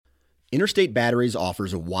Interstate Batteries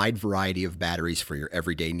offers a wide variety of batteries for your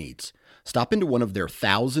everyday needs. Stop into one of their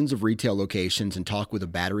thousands of retail locations and talk with a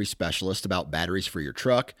battery specialist about batteries for your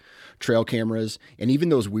truck, trail cameras, and even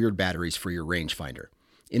those weird batteries for your rangefinder.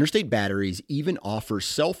 Interstate Batteries even offers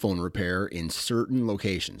cell phone repair in certain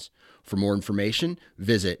locations. For more information,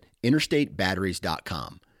 visit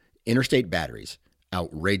interstatebatteries.com. Interstate Batteries,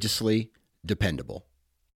 outrageously dependable.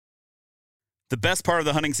 The best part of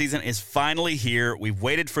the hunting season is finally here. We've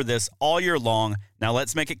waited for this all year long. Now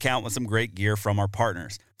let's make it count with some great gear from our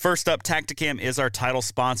partners. First up, Tactacam is our title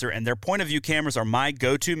sponsor, and their point-of-view cameras are my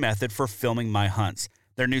go-to method for filming my hunts.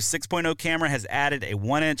 Their new 6.0 camera has added a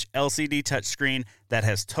 1-inch LCD touchscreen that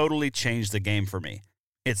has totally changed the game for me.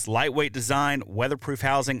 Its lightweight design, weatherproof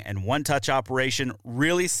housing, and one-touch operation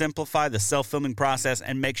really simplify the self-filming process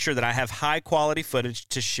and make sure that I have high-quality footage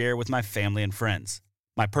to share with my family and friends.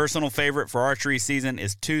 My personal favorite for archery season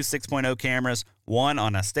is two 6.0 cameras, one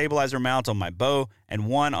on a stabilizer mount on my bow and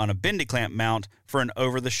one on a bendy clamp mount for an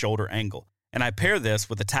over-the-shoulder angle. And I pair this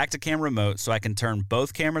with a Tactacam remote so I can turn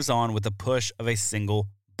both cameras on with the push of a single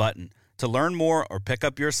button. To learn more or pick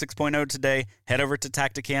up your 6.0 today, head over to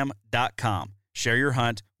Tactacam.com. Share your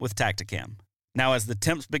hunt with Tactacam. Now, as the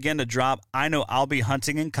temps begin to drop, I know I'll be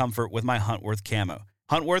hunting in comfort with my Huntworth camo.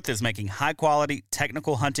 Huntworth is making high-quality,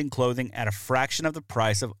 technical hunting clothing at a fraction of the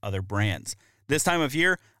price of other brands. This time of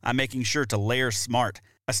year, I'm making sure to layer smart.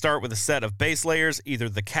 I start with a set of base layers, either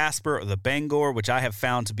the Casper or the Bangor, which I have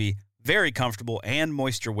found to be very comfortable and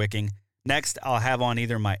moisture-wicking. Next, I'll have on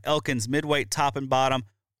either my Elkins midweight top and bottom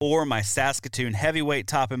or my Saskatoon heavyweight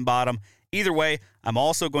top and bottom. Either way, I'm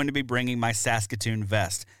also going to be bringing my Saskatoon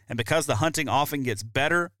vest. And because the hunting often gets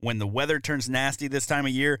better when the weather turns nasty this time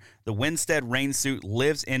of year, the Winstead rain suit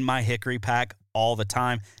lives in my hickory pack all the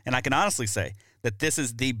time. And I can honestly say that this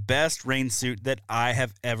is the best rain suit that I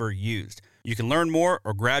have ever used. You can learn more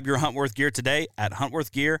or grab your Huntworth gear today at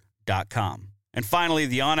huntworthgear.com. And finally,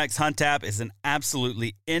 the onX Hunt app is an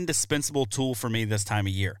absolutely indispensable tool for me this time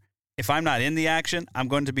of year. If I'm not in the action, I'm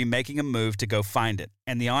going to be making a move to go find it.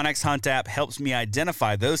 And the onX Hunt app helps me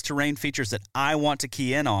identify those terrain features that I want to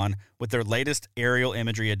key in on with their latest aerial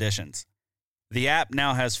imagery additions. The app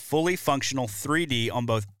now has fully functional 3D on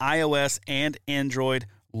both iOS and Android,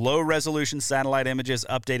 low-resolution satellite images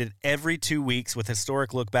updated every 2 weeks with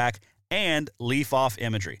historic look-back and leaf-off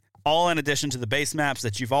imagery, all in addition to the base maps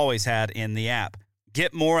that you've always had in the app.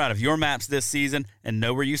 Get more out of your maps this season and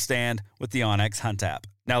know where you stand with the onX Hunt app.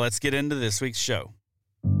 Now let's get into this week's show.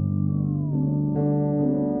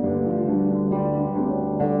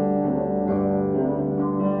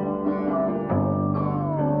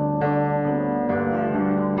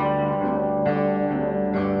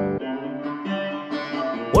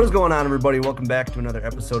 What is going on, everybody? Welcome back to another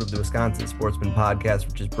episode of the Wisconsin Sportsman Podcast,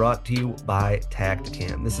 which is brought to you by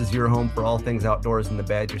Tactacam. This is your home for all things outdoors in the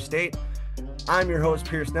Badger State. I'm your host,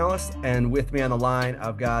 Pierce Nellis, and with me on the line,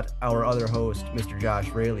 I've got our other host, Mr. Josh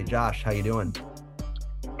Raley. Josh, how you doing?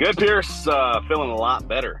 Good, Pierce. Feeling a lot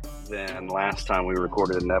better than last time we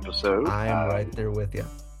recorded an episode. I am right there with you.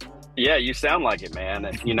 Yeah, you sound like it, man.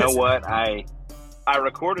 And you know what? I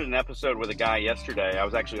recorded an episode with a guy yesterday. I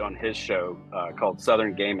was actually on his show called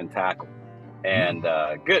Southern Game and Tackle. And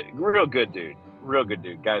real good dude.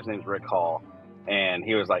 Guy's name's Rick Hall. And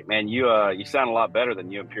he was like, man, you sound a lot better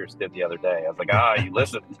than you and Pierce did the other day. I was like, you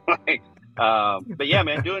listened. But yeah,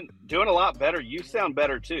 man, doing a lot better. You sound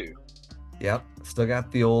better too. Yep. Still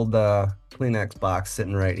got the old Kleenex box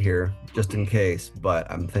sitting right here just in case.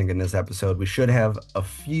 But I'm thinking this episode, we should have a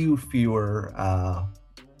few fewer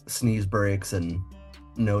sneeze breaks and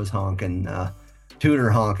nose honking, tutor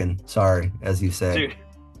honking. Sorry, as you said.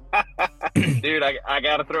 Dude, I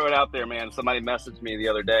got to throw it out there, man. Somebody messaged me the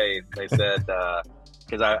other day. They said,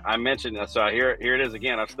 because I mentioned, so here it is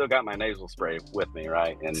again. I've still got my nasal spray with me,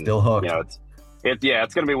 right? And still hooked. You know,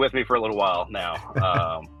 it's going to be with me for a little while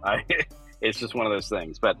now. It's just one of those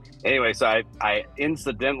things. But anyway, so I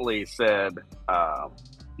incidentally said,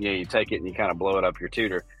 you take it and you kind of blow it up your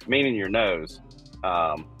tutor, meaning your nose.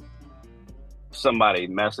 Somebody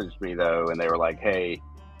messaged me though, and they were like, hey,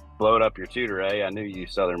 blow it up your tutor, eh? I knew you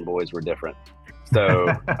Southern boys were different. So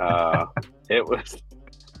it was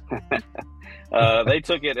they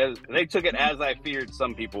took it as I feared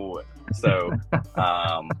some people would. So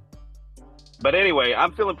but anyway,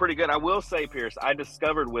 I'm feeling pretty good. I will say, Pierce, I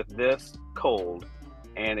discovered with this cold,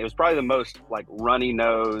 and it was probably the most like runny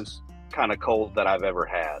nose kind of cold that I've ever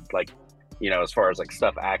had. Like, as far as like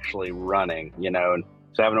stuff actually running, and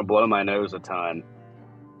so having to blow my nose a ton.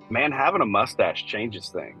 Man, having a mustache changes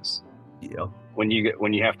things. Yeah. When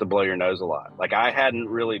you have to blow your nose a lot. Like I hadn't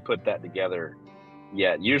really put that together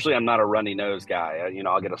yet. Usually I'm not a runny nose guy.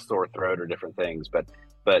 I'll get a sore throat or different things, but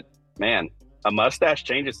man, a mustache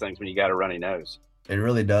changes things when you got a runny nose. It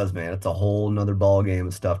really does, man. It's a whole nother ball game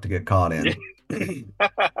of stuff to get caught in.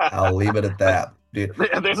 I'll leave it at that, dude.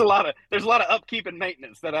 There's a lot of upkeep and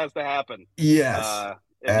maintenance that has to happen. Yes,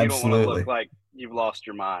 if absolutely. you don't want to look like you've lost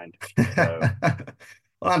your mind. So.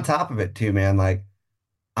 Well, on top of it too, man, like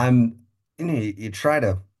you try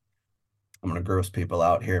to, I'm gonna gross people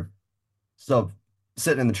out here. So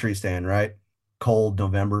sitting in the tree stand, right? Cold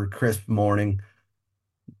November, crisp morning,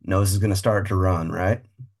 nose is gonna start to run, right?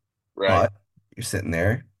 Right. But you're sitting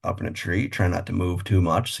there up in a tree, try not to move too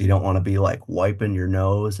much. So you don't want to be like wiping your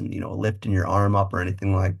nose and, lifting your arm up or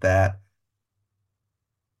anything like that.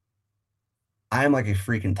 I am like a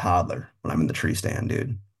freaking toddler when I'm in the tree stand,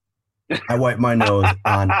 dude. I wipe my nose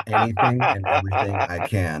on anything and everything I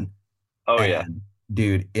can. Oh, yeah.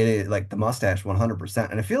 Dude, it is like the mustache 100%.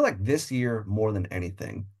 And I feel like this year, more than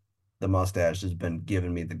anything, the mustache has been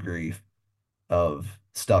giving me the grief of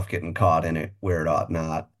stuff getting caught in it where it ought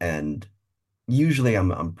not. And usually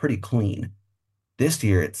I'm pretty clean. This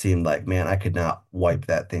year it seemed like, man, I could not wipe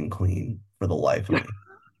that thing clean for the life of me.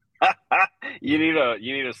 You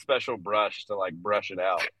need a special brush to like brush it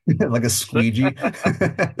out. Like a squeegee.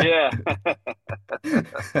 Yeah.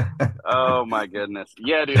 Oh my goodness.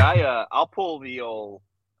 Yeah, dude, I'll pull the old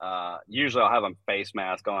usually I'll have a face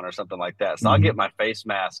mask on or something like that. So I'll get my face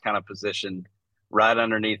mask kind of positioned right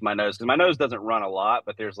underneath my nose because my nose doesn't run a lot,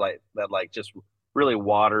 but there's like that like just really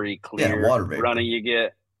watery, clear water vapor running you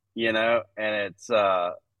get, and it's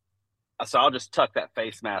so I'll just tuck that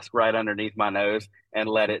face mask right underneath my nose and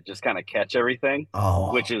let it just kind of catch everything,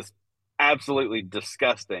 which is absolutely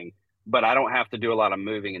disgusting, but I don't have to do a lot of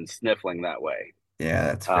moving and sniffling that way. Yeah,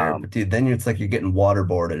 that's fair. But dude, then it's like you're getting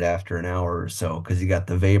waterboarded after an hour or so because you got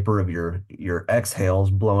the vapor of your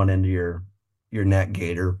exhales blowing into your neck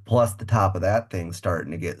gaiter, plus the top of that thing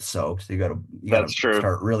starting to get soaked. So you gotta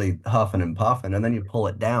start really huffing and puffing, and then you pull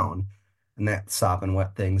it down, and that sopping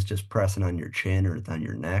wet thing's just pressing on your chin or on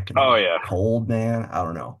your neck. And cold, man. I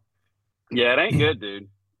don't know. Yeah, it ain't good, dude.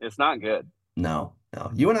 It's not good. No.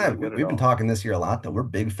 You and I, we've been talking this year a lot, though. We're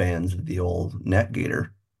big fans of the old neck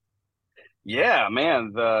gaiter. Yeah,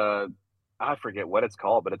 man. I forget what it's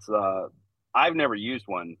called, but it's I've never used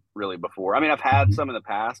one really before. I mean, I've had some in the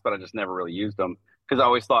past, but I just never really used them because I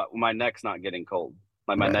always thought my neck's not getting cold.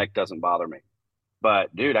 Like my neck doesn't bother me.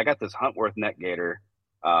 But dude, I got this Huntworth neck gaiter,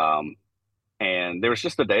 and there was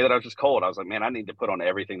just a day that I was just cold. I was like, man, I need to put on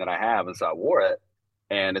everything that I have, and so I wore it.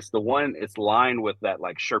 And it's lined with that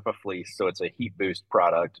like Sherpa fleece, so it's a heat boost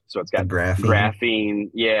product. So it's got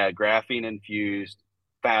graphene, graphene infused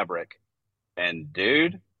fabric. And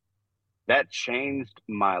dude, that changed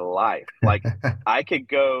my life. Like I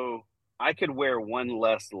could wear one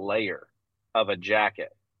less layer of a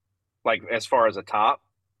jacket, like as far as a top,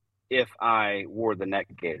 if I wore the neck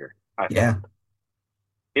gaiter.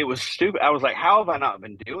 It was stupid. I was like, how have I not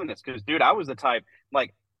been doing this? Because dude, I was the type,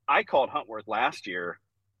 like I called Huntworth last year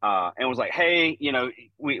and was like, hey,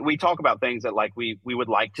 we talk about things that like we would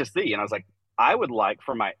like to see. And I was like, I would like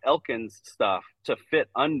for my Elkins stuff to fit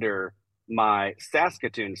under my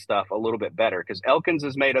Saskatoon stuff a little bit better because Elkins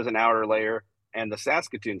is made as an outer layer and the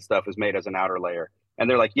Saskatoon stuff is made as an outer layer. And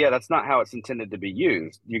they're like, yeah, that's not how it's intended to be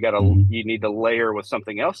used. You need to layer with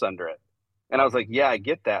something else under it. And I was like, yeah, I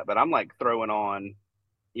get that. But I'm like throwing on,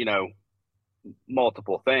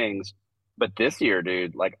 multiple things. But this year,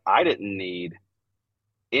 dude, like I didn't need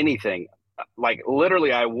anything. Like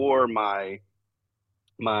literally I wore my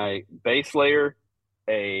base layer,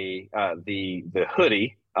 the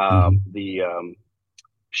hoodie, the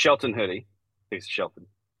Shelton hoodie, it's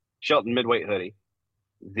Shelton midweight hoodie,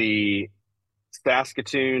 the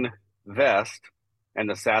Saskatoon vest, and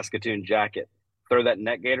the Saskatoon jacket. Throw that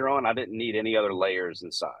neck gaiter on. I didn't need any other layers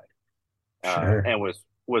inside, and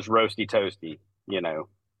was roasty toasty.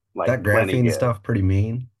 Like that graphene stuff, pretty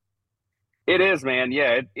mean. It is, man.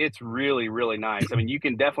 Yeah, it's really, really nice. I mean, you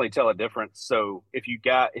can definitely tell a difference. So if you've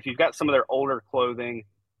got some of their older clothing,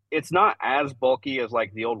 it's not as bulky as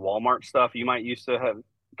like the old Walmart stuff you might used to have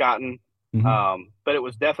gotten. But it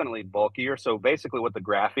was definitely bulkier. So basically what the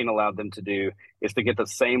graphene allowed them to do is to get the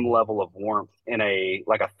same level of warmth in a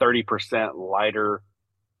 30% lighter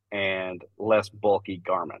and less bulky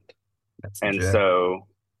garment. So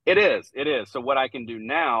it is. So what I can do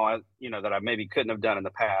now, that I maybe couldn't have done in the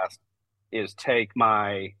past is take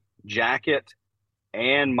my jacket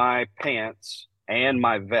and my pants and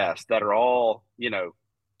my vest that are all,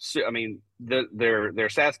 I mean, their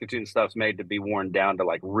Saskatoon stuff's made to be worn down to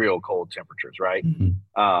like real cold temperatures, right?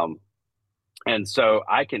 And so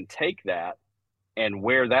I can take that and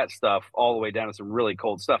wear that stuff all the way down to some really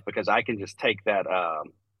cold stuff because I can just take that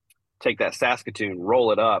Saskatoon,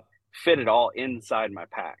 roll it up, fit it all inside my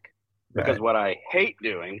pack. Because Right. what I hate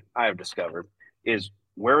doing, I have discovered, is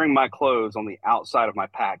wearing my clothes on the outside of my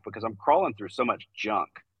pack because I'm crawling through so much junk,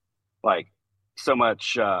 like so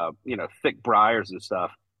much thick briars and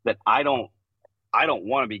stuff that I don't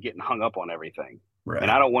want to be getting hung up on everything.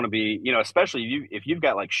 And I Right. don't want to be, especially if you've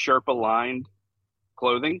got like Sherpa lined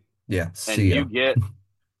clothing Yeah. and See you ya. get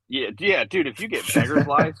yeah, dude, if you get beggar's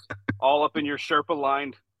lice all up in your Sherpa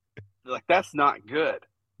lined, like that's not good,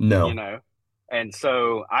 you No. know? And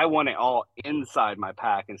so I want it all inside my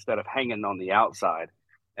pack instead of hanging on the outside.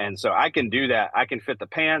 And so I can do that. I can fit the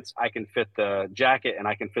pants, I can fit the jacket, and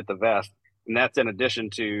I can fit the vest. And that's in addition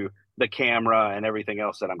to the camera and everything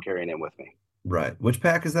else that I'm carrying in with me. Right. Which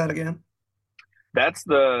pack is that again? That's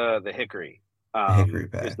the Hickory The Hickory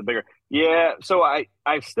is pack. the bigger. Yeah, so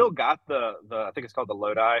I've still got the I think it's called the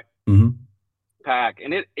Lodi Hmm. pack,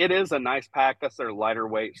 and it is a nice pack. That's their lighter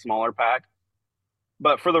weight, smaller pack.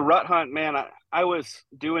 But for the rut hunt, man, I was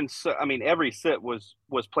doing so. I mean, every sit was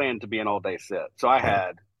planned to be an all day sit. So I Right.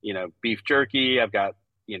 had beef jerky. I've got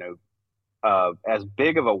as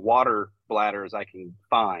big of a water bladder as I can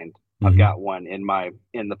find. I've Hmm. got one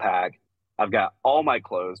in the pack. I've got all my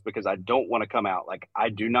clothes because I don't want to come out. Like I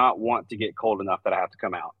do not want to get cold enough that I have to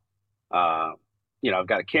come out. Uh, I've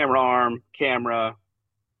got a camera arm, camera,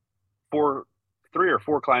 four, 3 or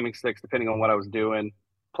 4 climbing sticks, depending on what I was doing,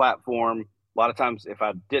 platform. A lot of times, if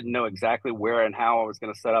I didn't know exactly where and how I was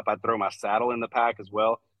going to set up, I'd throw my saddle in the pack as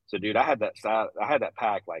well. So, dude, I had that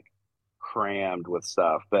pack like crammed with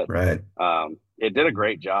stuff, but Right. it did a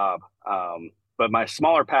great job. But my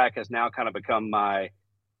smaller pack has now kind of become my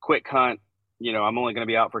quick hunt. I'm only going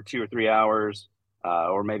to be out for 2 or 3 hours,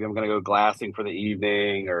 or maybe I'm going to go glassing for the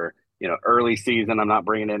evening, or early season. I'm not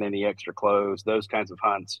bringing in any extra clothes. Those kinds of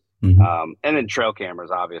hunts, Hmm. and then trail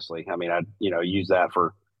cameras. Obviously, I mean, I use that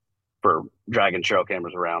for dragging trail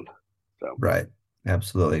cameras around. So Right.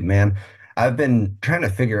 Absolutely, man. I've been trying to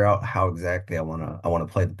figure out how exactly I want to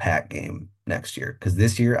play the pack game next year because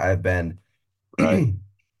this year I've been right,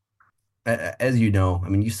 as you know, I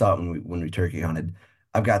mean, you saw it when we turkey hunted.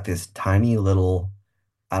 I've got this tiny little,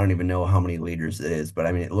 I don't even know how many liters it is, but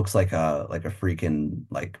I mean, it looks like a freaking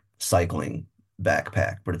like cycling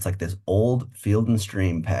backpack, but it's like this old Field and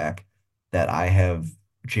Stream pack that I have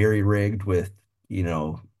jerry rigged with,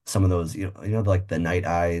 some of those, like the Night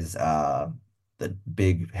Eyes, the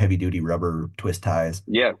big heavy duty rubber twist ties,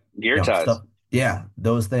 yeah, gear ties. stuff. Yeah,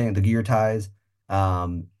 those things, the gear ties.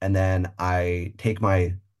 And then I take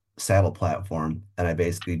my saddle platform and I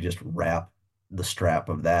basically just wrap the strap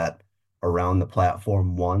of that around the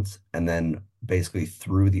platform once and then basically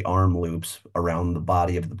through the arm loops around the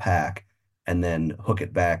body of the pack and then hook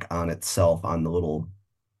it back on itself on the little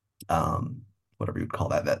whatever you'd call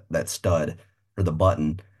that stud or the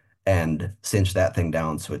button and cinch that thing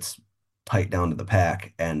down so it's tight down to the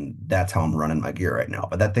pack. And that's how I'm running my gear right now.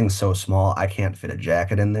 But that thing's so small, I can't fit a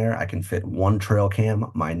jacket in there. I can fit one trail cam,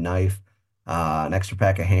 my knife, an extra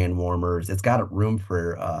pack of hand warmers. It's got room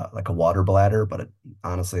for like a water bladder, but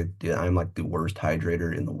honestly, dude, I'm like the worst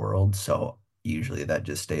hydrator in the world. So usually that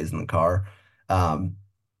just stays in the car. Um,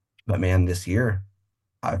 but man, this year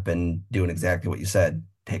I've been doing exactly what you said,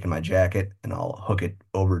 taking my jacket and I'll hook it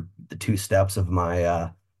over the two steps of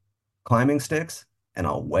my climbing sticks and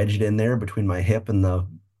I'll wedge it in there between my hip and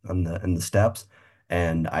the steps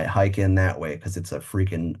and I hike in that way because it's a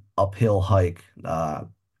freaking uphill hike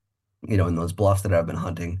in those bluffs that I've been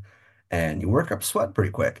hunting and you work up sweat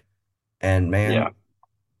pretty quick. And Yeah, man,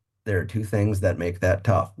 there are two things that make that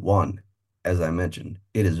tough. One, as I mentioned,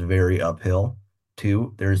 it is very uphill.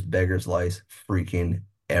 Two, there's beggars lice freaking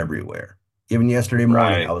everywhere. Even yesterday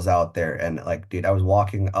morning, I right. was out there and like, dude, I was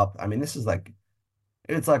walking up. I mean, it's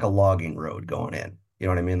like a logging road going in. You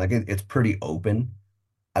know what I mean? Like it's pretty open.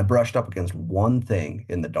 I brushed up against one thing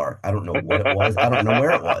in the dark. I don't know what it was. I don't know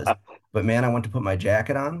where it was. But man, I went to put my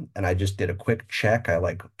jacket on and I just did a quick check. I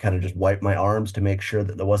like kind of just wiped my arms to make sure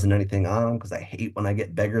that there wasn't anything on because I hate when I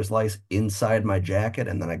get beggar's lice inside my jacket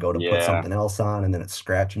and then I go to put Yeah. something else on and then it's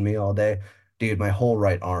scratching me all day. Dude, my whole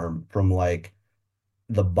right arm from like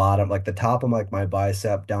the bottom, like the top of like my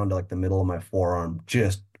bicep down to like the middle of my forearm,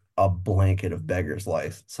 just a blanket of beggar's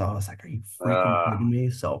lice. So I was like, are you freaking Uh, kidding me?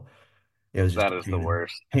 So it was just that a is the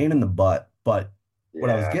worst. pain in the butt. But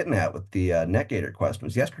what I was Yeah. getting at with the NetGator quest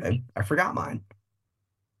was yesterday, I forgot mine.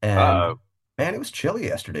 And Uh-oh. man, it was chilly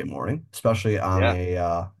yesterday morning, especially on Yeah.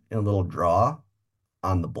 a little draw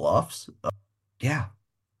on the bluffs. Yeah,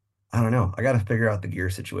 I don't know. I got to figure out the gear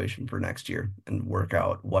situation for next year and work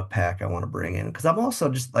out what pack I want to bring in. Because I'm also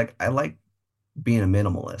just like, being a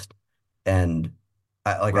minimalist. And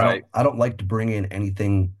Right. I don't like to bring in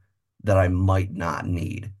anything that I might not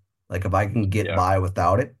need. Like if I can get Yeah. by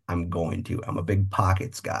without it, I'm going to. I'm a big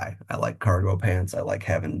pockets guy. I like cargo pants. I like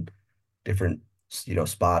having different,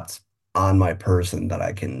 spots on my person that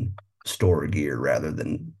I can store gear rather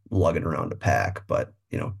than lugging around a pack. But,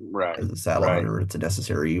 Right. as a saddle Right. hunter, it's a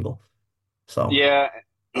necessary evil. So, Yeah.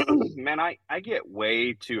 Man, I get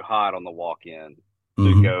way too hot on the walk-in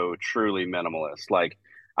to hmm go truly minimalist. Like,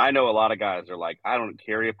 I know a lot of guys are like, I don't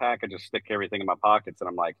carry a pack. I just stick everything in my pockets. And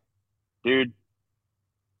I'm like, dude,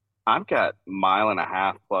 I've got mile and a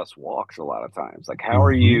half plus walks a lot of times. Like, how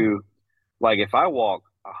are hmm you? Like, if I walk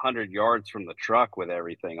 100 yards from the truck with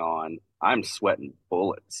everything on, I'm sweating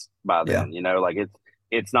bullets by Yeah. then. Like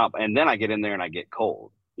it's not. And then I get in there and I get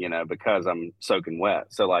cold. Because I'm soaking wet.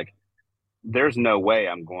 So like, there's no way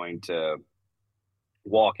I'm going to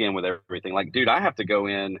walk in with everything. Like, dude, I have to go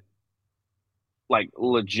in like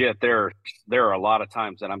legit. There are a lot of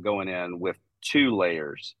times that I'm going in with 2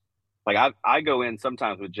 layers. Like I go in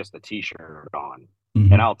sometimes with just a t-shirt on,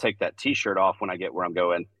 and hmm I'll take that t-shirt off when I get where I'm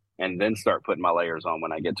going, and then start putting my layers on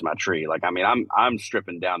when I get to my tree. Like I mean, I'm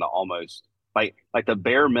stripping down to almost like the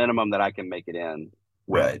bare minimum that I can make it in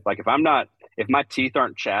with. Right. Like if my teeth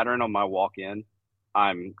aren't chattering on my walk in,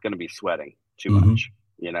 I'm gonna be sweating too hmm much.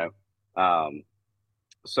 You know.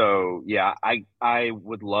 So yeah, I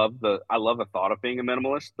love the thought of being a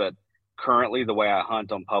minimalist, but currently the way I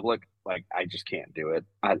hunt on public, like I just can't do it.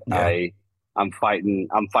 Yeah. I'm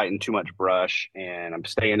fighting too much brush and I'm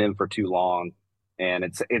staying in for too long. And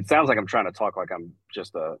it sounds like I'm trying to talk like I'm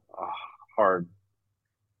just a hard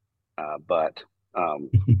butt.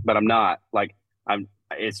 But I'm not. Like I'm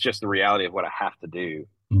it's just the reality of what I have to do.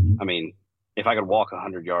 hmm I mean, if I could walk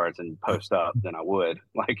 100 yards and post up, then I would.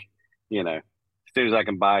 Like, as soon as I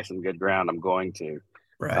can buy some good ground, I'm going to.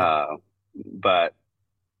 Right. Uh, but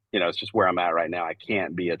it's just where I'm at right now. I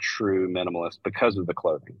can't be a true minimalist because of the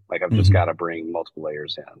clothing. Like I've just got hmm to bring multiple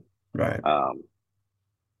layers in. Right. Um,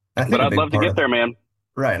 I but think a I'd big love to part get of there, man.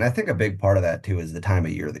 right, and I think a big part of that too is the time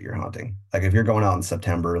of year that you're hunting. Like if you're going out in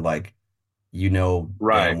September, like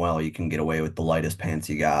damn Right, well you can get away with the lightest pants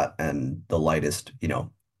you got and the lightest,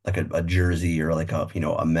 like a jersey or like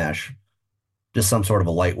a mesh, just some sort of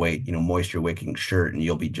a lightweight, moisture wicking shirt and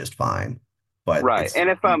you'll be just fine. But right. it's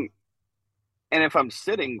And if I'm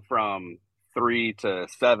sitting from 3 to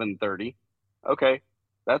 7:30, okay,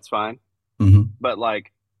 that's fine. mhm, But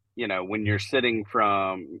like, when you're sitting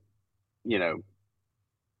from, you know,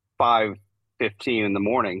 5:15 in the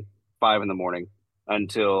morning, 5 in the morning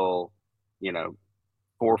until, you know,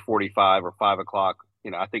 4:45 or 5 o'clock,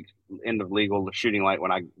 I think end of legal shooting light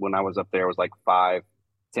when I was up there was like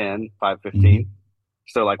 5:10, 5:15. mhm.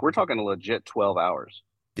 So like we're talking a legit 12 hours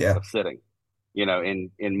Yeah. of sitting,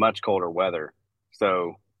 in much colder weather.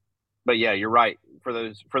 So but yeah, you're right. For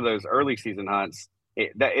those early season hunts,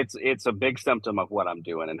 it's a big symptom of what I'm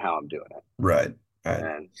doing and how I'm doing it. Right. Right.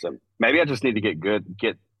 And so maybe I just need to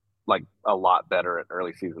get like a lot better at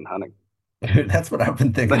early season hunting. That's what I've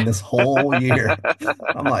been thinking this whole year.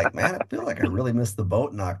 I'm like, man, I feel like I really missed the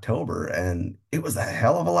boat in October, and it was a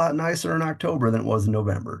hell of a lot nicer in October than it was in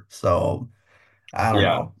November. So I don't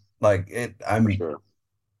Yeah, know. Like it, for sure.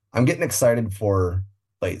 I'm getting excited for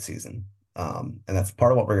late season. And that's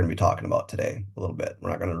part of what we're going to be talking about today a little bit. We're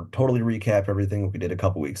not going to totally recap everything we did a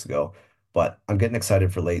couple weeks ago, but I'm getting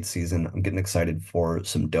excited for late season. I'm getting excited for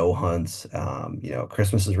some doe hunts.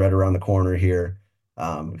 Christmas is right around the corner here.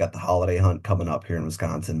 We got the holiday hunt coming up here in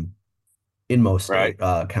Wisconsin, in most Right,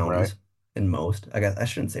 right. counties. In most, I guess I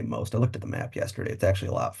shouldn't say most. I looked at the map yesterday. It's actually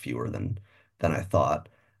a lot fewer than I thought.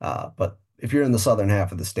 But if you're in the southern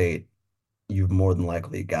half of the state, you've more than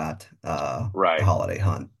likely got the Right. holiday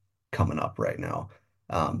hunt coming up right now.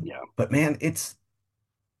 Yeah. But man,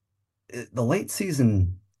 the late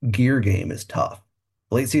season gear game is tough.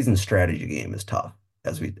 The late season strategy game is tough,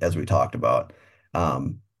 as we talked about.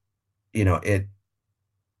 Um, it.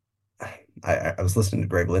 I was listening to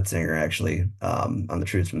Greg Litzinger actually on the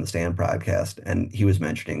Truths from the Stand podcast, and he was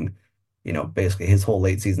mentioning, basically his whole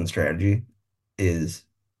late season strategy is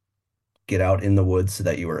get out in the woods so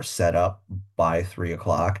that you are set up by 3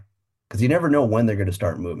 o'clock because you never know when they're going to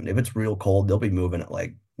start moving. If it's real cold, they'll be moving at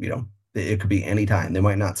like, it could be any time. They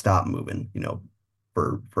might not stop moving,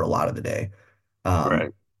 for a lot of the day. Um,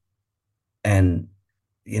 Right. and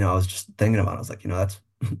I was just thinking about it. I was like, that's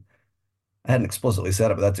I hadn't explicitly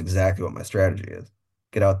said it, but that's exactly what my strategy is.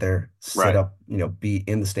 Get out there, sit Right. up, be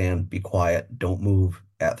in the stand, be quiet, don't move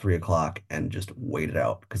at 3 o'clock, and just wait it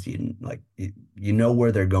out because you know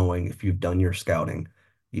where they're going. If you've done your scouting,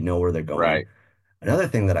 you know where they're going. Right. Another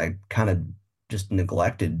thing that I kind of just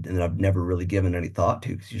neglected and that I've never really given any thought to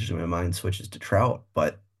because usually my mind switches to trout.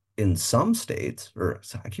 But in some states, or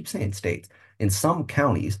I keep saying states, in some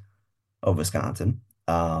counties of Wisconsin,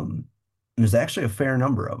 there's actually a fair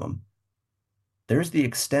number of them. There's the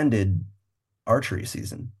extended archery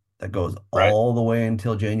season that goes Right. all the way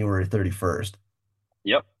until January 31st.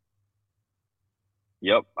 Yep.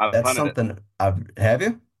 Yep. I've That's hunted it. something I've, have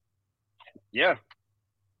you? Yeah.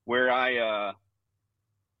 Where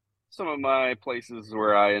some of my places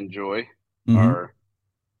where I enjoy Hmm. are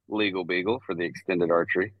Legal Beagle for the extended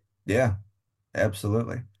archery. Yeah,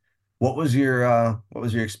 absolutely. What was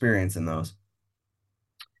your experience in those?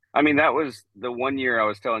 I mean, that was the one year I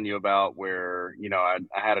was telling you about where, I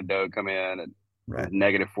had a doe come in and it was Right.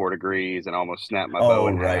 -4 degrees and almost snapped my bow Oh,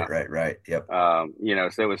 in right, half. right, right. Yep.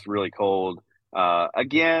 So it was really cold.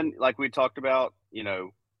 Again, like we talked about,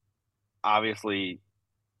 obviously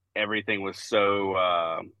everything was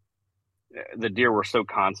so, the deer were so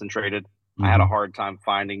concentrated. I had a Hmm. hard time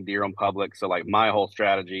finding deer on public. So like my whole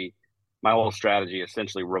strategy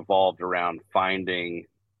essentially revolved around finding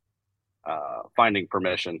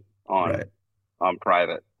permission on Right.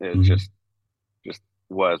 private. It Hmm. just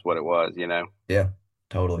was what it was. Yeah,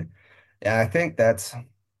 totally. Yeah, I think that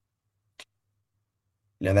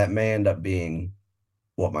may end up being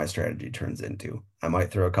what my strategy turns into. I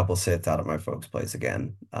might throw a couple sits out at my folks' place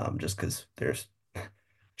again, just because there's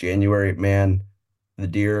January, man, the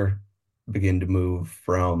deer begin to move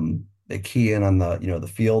from the key in on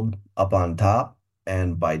the field up on top.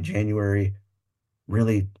 And by January,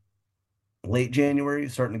 really late January,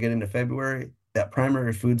 starting to get into February, that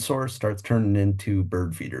primary food source starts turning into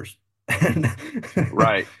bird feeders. And,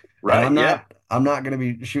 Right. and Right. Yeah. I'm not going to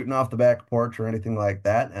be shooting off the back porch or anything like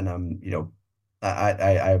that. And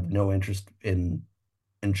I have no interest in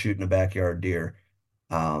shooting a backyard deer.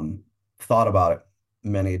 Um, Thought about it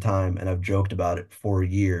many a time, and I've joked about it for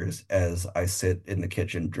years as I sit in the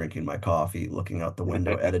kitchen drinking my coffee, looking out the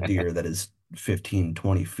window at a deer that is 15,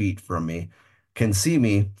 20 feet from me, can see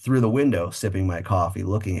me through the window sipping my coffee,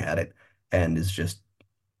 looking at it, and is just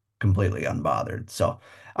completely unbothered. So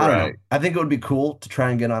I don't know. Right. I think it would be cool to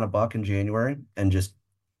try and get on a buck in January and just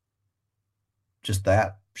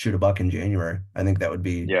that, shoot a buck in January. I think that would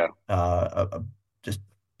be Yeah. just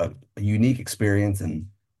a unique experience and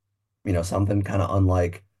something kind of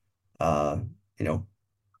unlike uh, you know,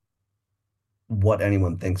 what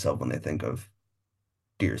anyone thinks of when they think of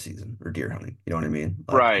deer season or deer hunting. You know what I mean?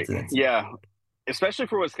 Like Right. it's Yeah. Especially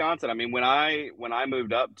for Wisconsin. I mean, when I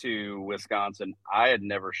moved up to Wisconsin, I had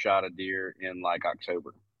never shot a deer in like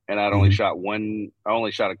October. And Mhm. I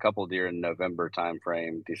only shot a couple deer in November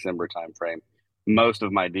timeframe, December timeframe. Most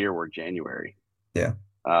of my deer were January, Yeah,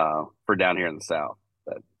 for down here in the South.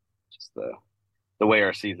 But just the way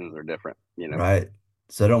our seasons are different. right.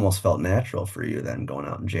 So it almost felt natural for you then going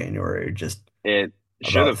out in January, just It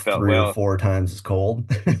should about have felt three or well. four times as cold.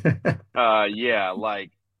 Yeah,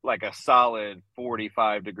 like a solid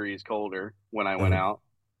 45 degrees colder when I went Uh, out.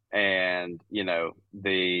 And,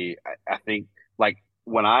 I think like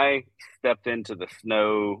when I stepped into the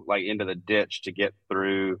snow, like into the ditch to get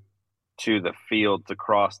through to the field, to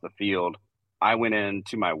cross the field, I went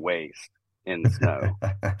into my waist in snow.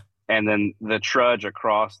 And then the trudge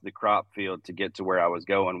across the crop field to get to where I was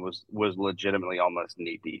going was legitimately almost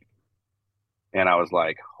knee deep. And I was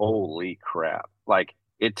like, holy crap. Like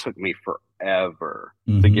it took me forever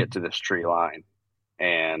to get hmm. to this tree line.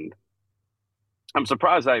 And I'm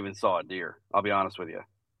surprised I even saw a deer. I'll be honest with you.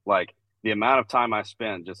 Like the amount of time I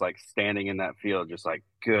spent just like standing in that field, just like,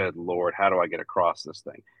 good Lord, how do I get across this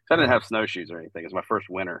thing? 'Cause I didn't Right. have snowshoes or anything. It's my first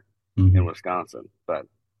winter in Hmm. Wisconsin. But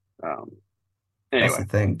um, That's the anyway,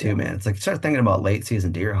 thing too, yeah, man. It's like you start thinking about late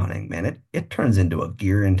season deer hunting, man. It turns into a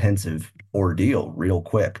gear intensive ordeal real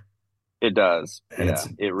quick. it does. And Yeah,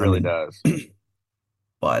 it I really mean, does.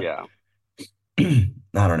 but Yeah.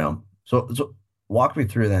 I don't know. So walk me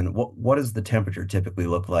through then. What does the temperature typically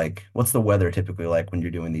look like? What's the weather typically like when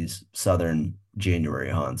you're doing these southern January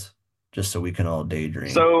hunts? Just so we can all daydream.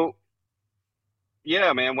 So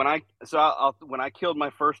yeah, man. When I killed my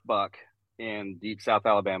first buck in deep South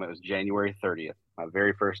Alabama, it was January 30th, my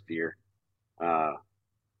very first deer. Uh,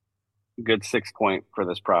 Good 6 point for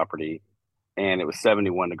this property, and it was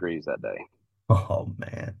 71 degrees that day. Oh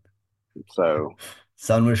man. So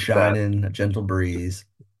Sun was that shining, a gentle breeze,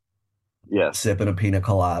 yes, sipping a pina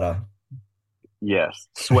colada, yes,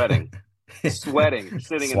 sweating,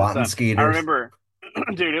 sitting in the swatting sun. I skeeters. remember,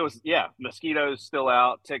 dude, it was yeah, mosquitoes still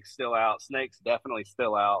out, ticks still out, snakes definitely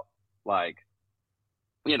still out. Like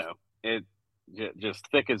you know, it just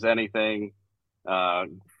thick as anything. Uh,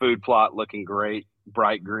 Food plot looking great,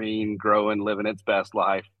 bright green, growing, living its best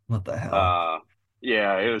life. What the hell? Uh,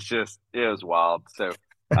 yeah, it was wild. So,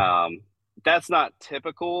 um, that's not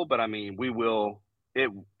typical, but I mean, it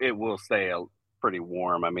it will stay pretty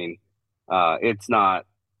warm. I mean, it's not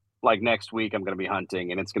like next week I'm going to be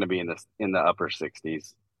hunting and it's going to be in the upper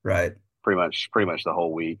 60s Right. pretty much the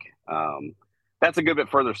whole week. That's a good bit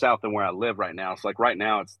further south than where I live right now. So like right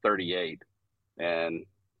now it's 38 and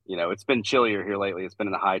it's been chillier here lately. It's been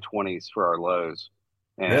in the high 20s for our lows.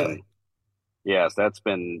 And Really? yes, that's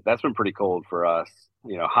been pretty cold for us.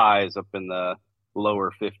 Highs up in the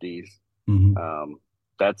lower 50s. Hmm. Um,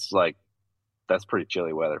 that's pretty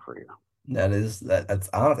chilly weather for here. That's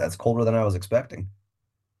honest. That's colder than I was expecting.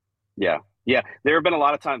 Yeah. Yeah. There have been a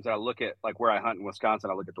lot of times that I look at like where I hunt in Wisconsin,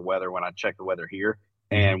 I look at the weather when I check the weather here,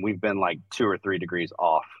 Hmm. and we've been like 2 or 3 degrees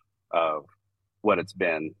off of what it's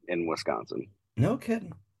been in Wisconsin. No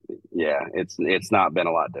kidding. Yeah, it's not been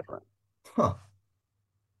a lot different. Huh.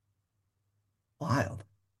 Wild.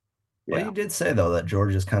 Well, Yeah. you did say though that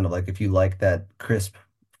Georgia's kind of like if you like that crisp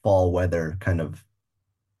fall weather, kind of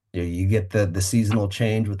you get the seasonal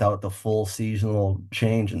change without the full seasonal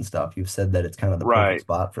change and stuff. You've said that it's kind of the perfect Right.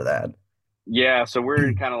 spot for that. Yeah, so we're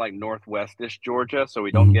in kind of like northwestish Georgia, so Hmm.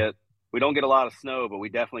 we don't get a lot of snow, but we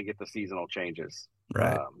definitely get the seasonal changes,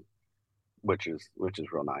 Right. which is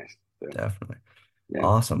real nice. So, Definitely. yeah.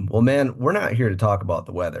 Awesome. Well, man, we're not here to talk about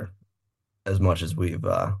the weather as much as we've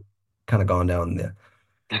kind of gone down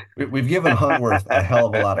we've given Huntworth a hell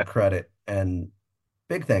of a lot of credit, and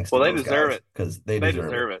big thanks to Well, they those deserve guys it. because they They deserve it.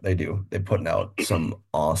 deserve it. They do. They're putting out some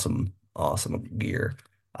awesome, awesome gear,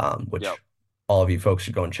 Yep. which all of you folks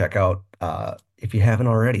should go and check out if you haven't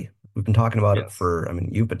already. We've been talking about it Yes. for, I mean,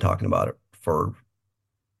 you've been talking about it for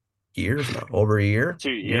years now, over a year,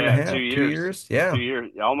 year and a Two half, 2 years. years. Yeah, 2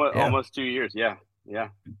 years. yeah. Almost 2 years. Yeah. Yeah.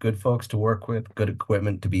 Good folks to work with, good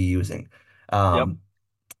equipment to be using. Yep. Um,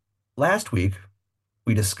 Last week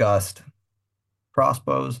we discussed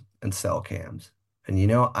crossbows and cell cams. And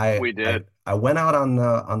We did. I went out on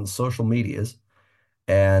the social medias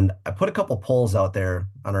and I put a couple polls out there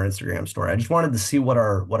on our Instagram story. I just wanted to see what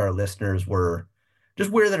our listeners were, just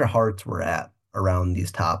where their hearts were at around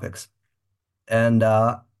these topics. And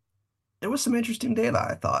there was some interesting data,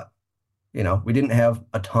 I thought. We didn't have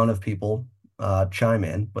a ton of people chime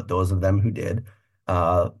in, but those of them who did,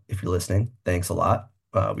 if you're listening, thanks a lot.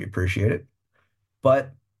 We appreciate it.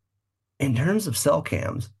 But in terms of cell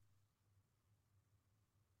cams,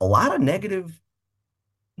 a lot of negative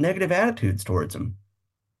attitudes towards them.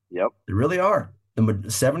 Yep. There really are. The Dude,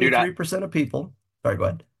 73% of people. Sorry, go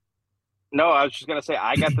ahead. no, I was just gonna say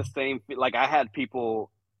I got the same. Like I had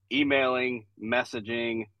people emailing,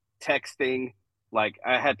 messaging, texting. Like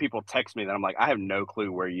I had people text me that I'm like, I have no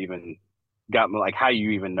clue where you even got me. Like how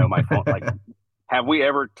you even know my phone. Like, have we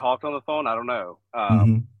ever talked on the phone? I don't know.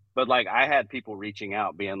 Hmm. But like I had people reaching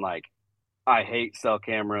out, being like, I hate cell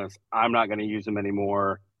cameras. I'm not going to use them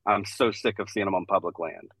anymore. I'm so sick of seeing them on public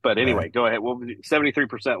land. But Right. anyway, go ahead. Well,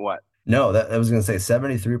 73% what? No, that I was going to say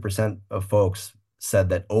 73% of folks said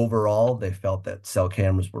that overall they felt that cell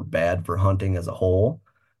cameras were bad for hunting as a whole.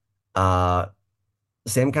 Uh,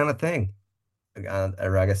 Same kind of thing.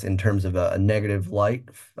 Or I guess in terms of a negative light,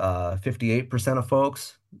 58% of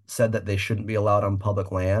folks said that they shouldn't be allowed on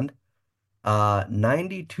public land.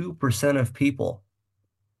 92% of people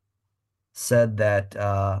said that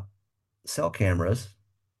cell cameras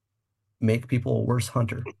make people a worse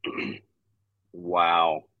hunter.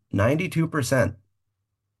 Wow. 92%.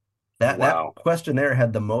 That Wow. question there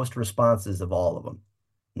had the most responses of all of them.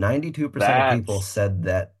 92% of people That's, said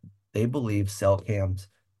that they believe cell cams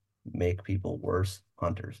make people worse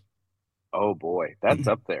hunters. oh boy, that's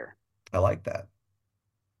up there. I like that.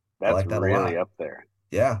 I That's like that a really lot. up there.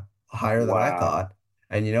 Yeah, higher than I Wow. thought.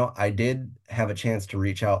 And I did have a chance to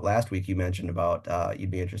reach out last week. You mentioned about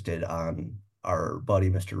you'd be interested on our buddy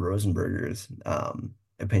Mr. Rosenberger's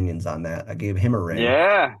opinions on that. I gave him a ring,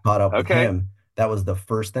 Yeah. caught up with Okay. him. That was the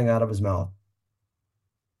first thing out of his mouth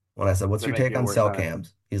when I said, "What's They your make take you a on worse cell hunter.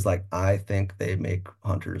 cams?" He's like, "I think they make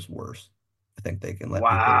hunters worse. I think they can let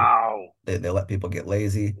people Wow. they let people get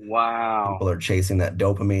lazy. Wow. People are chasing that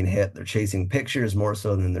dopamine hit. They're chasing pictures more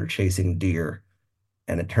so than they're chasing deer."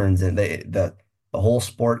 And it turns in the whole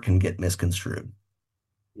sport can get misconstrued.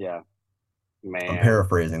 Yeah. I'm Man.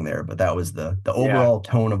 paraphrasing there, but that was the Yeah. overall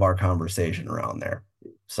tone of our conversation around there.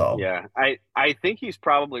 So, Yeah. I think he's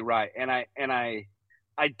probably right.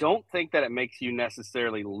 I don't think that it makes you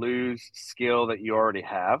necessarily lose skill that you already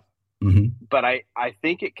have, mhm, but I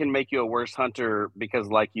think it can make you a worse hunter because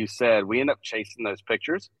like you said, we end up chasing those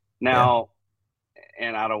pictures. yeah, Now,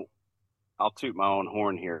 and I'll toot my own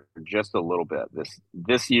horn here just a little bit.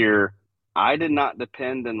 This year I did not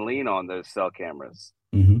depend and lean on those cell cameras.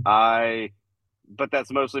 hmm But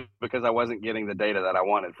that's mostly because I wasn't getting the data that I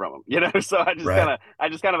wanted from them, So Right. I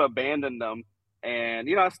just kind of abandoned them, and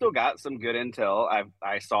I still got some good intel.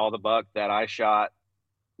 I saw the buck that I shot,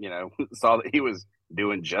 saw that he was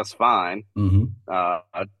doing just fine. Mm-hmm.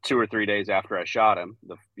 2 or 3 days after I shot him,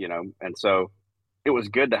 and so it was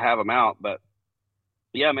good to have him out. But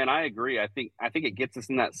yeah, man, I agree. I think it gets us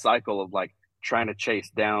in that cycle of like trying to chase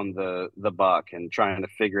down the buck and trying to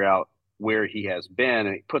figure out where he has been,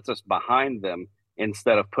 and it puts us behind them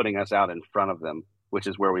instead of putting us out in front of them, which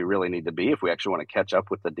is where we really need to be if we actually want to catch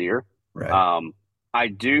up with the deer. Right. I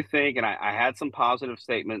do think, and I had some positive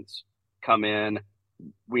statements come in,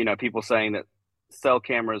 people saying that cell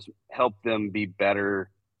cameras help them be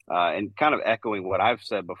better, and kind of echoing what I've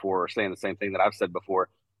said before, or saying the same thing that I've said before.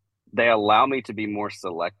 They allow me to be more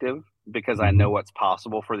selective because I know Mm-hmm. what's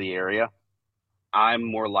possible for the area. I'm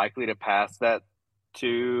more likely to pass that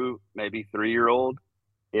to maybe 3-year-old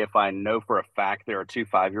if I know for a fact there are 2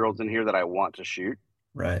 5-year-olds in here that I want to shoot.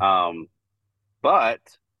 Right. But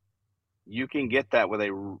you can get that with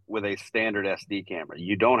a standard SD camera.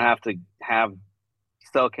 You don't have to have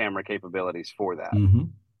cell camera capabilities for that.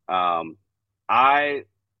 Mm-hmm. Um, I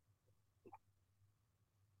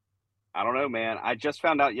I don't know, man. I just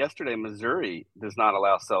found out yesterday Missouri does not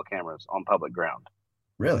allow cell cameras on public ground.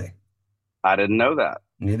 Really? I didn't know that.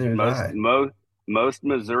 Neither did Most I. most most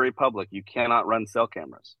Missouri public, you cannot run cell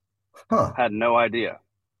cameras. Huh. Had no idea.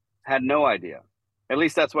 Had no idea. At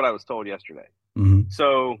least that's what I was told yesterday. Mm-hmm.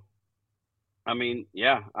 So, I mean,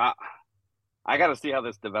 yeah, I got to see how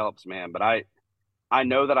this develops, man. But I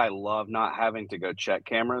know that I love not having to go check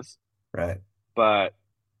cameras. Right. But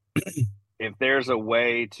if there's a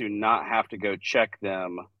way to not have to go check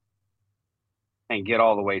them and get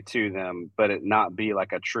all the way to them, but it not be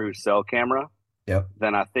like a true cell camera, Yep.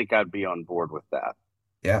 then I think I'd be on board with that,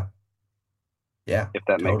 Yeah. Yeah. if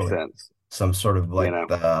that makes Totally. sense. Some sort of You like know,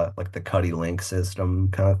 the Cuddy Link system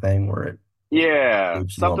kind of thing where it yeah,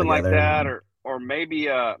 loops them all something like together that, and or maybe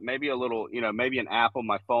a little, maybe an app on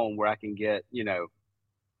my phone where I can get,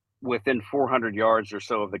 within 400 yards or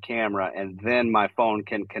so of the camera, and then my phone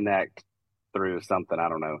can connect through something. I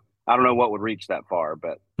don't know. I don't know what would reach that far,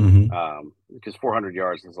 but mm-hmm. because 400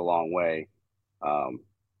 yards is a long way.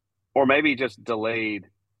 Or maybe just delayed.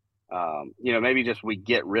 Maybe just we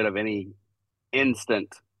get rid of any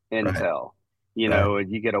instant Right. intel. Right.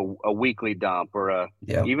 You get a weekly dump, or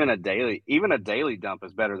Yep. even a daily dump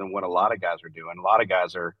is better than what a lot of guys are doing. A lot of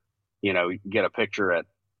guys are, get a picture at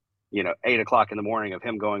 8 o'clock in the morning of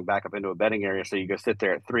him going back up into a bedding area. So you go sit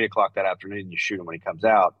there at 3 o'clock that afternoon and you shoot him when he comes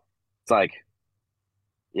out. It's like,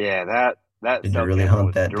 yeah, that Did you cell really camera hunt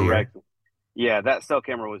was that deer? direct. Yeah, that cell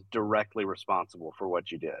camera was directly responsible for what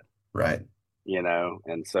you did. Right.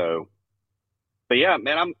 And so, but yeah,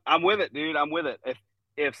 man, I'm with it, dude. I'm with it.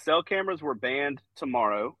 If cell cameras were banned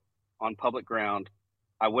tomorrow on public ground,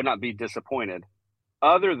 I would not be disappointed,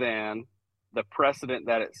 other than the precedent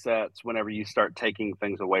that it sets whenever you start taking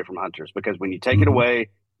things away from hunters. Because when you take it Mm-hmm. away,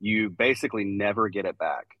 you basically never get it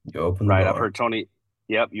back. You open the Right? I've door. heard Tony.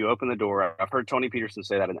 Yep, you open the door. I've heard Tony Peterson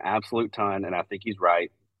say that an absolute ton, and I think he's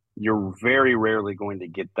right. You're very rarely going to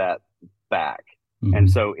get that back. Mm-hmm.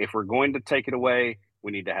 And so, if we're going to take it away,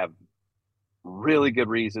 we need to have really good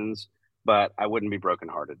reasons. But I wouldn't be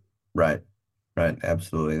brokenhearted. Right. Right.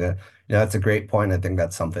 Absolutely. That's a great point. I think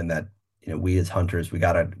that's something that, we as hunters, we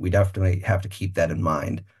definitely have to keep that in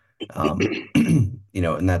mind. And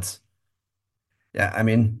yeah, I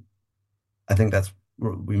mean, I think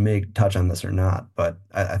we may touch on this or not, but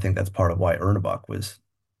I think that's part of why Ernebuck was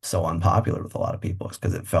so unpopular with a lot of people, is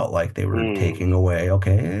because it felt like they were Mm, taking away,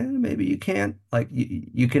 okay, maybe you can't, like,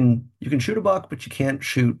 you can shoot a buck, but you can't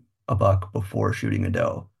shoot a buck before shooting a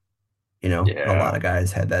doe. A yeah, lot of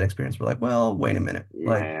guys had that experience. We're like, well, wait a minute.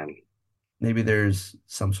 Like, man. maybe there's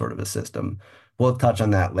some sort of a system. We'll touch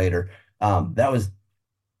on that later. That was,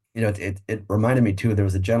 it reminded me too. There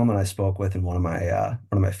was a gentleman I spoke with in one of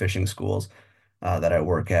my fishing schools that I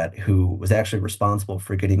work at, who was actually responsible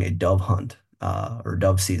for getting a dove hunt or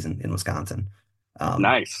dove season in Wisconsin.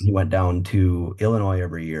 Nice. He went down to Illinois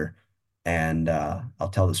every year, and I'll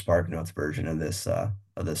tell the Spark Notes version of this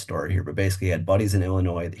story here. But basically, he had buddies in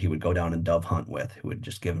Illinois that he would go down and dove hunt with, who would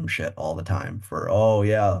just give him shit all the time for, oh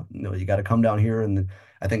yeah, you got to come down here. And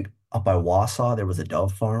I think up by Wausau there was a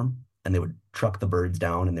dove farm, and they would truck the birds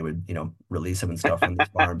down and they would, release them and stuff from these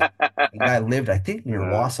farms. And the guy lived, I think, near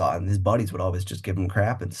Uh, Wausau, and his buddies would always just give him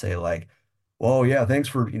crap and say like, "Well, yeah, thanks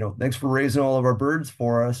for raising all of our birds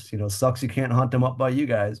for us. Sucks you can't hunt them up by you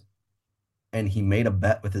guys." And he made a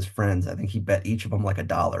bet with his friends. I think he bet each of them like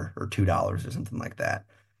 $1 or $2 or something like that,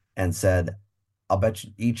 and said, "I'll bet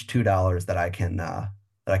you each $2 that I can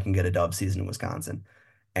that I can get a dove season in Wisconsin.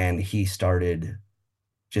 And he started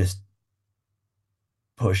just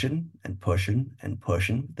pushing and pushing and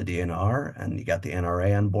pushing the DNR, and you got the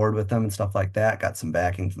NRA on board with them and stuff like that. Got some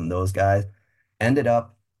backing from those guys. Ended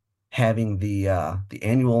up having the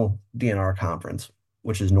annual DNR conference,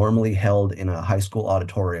 which is normally held in a high school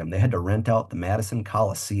auditorium. They had to rent out the Madison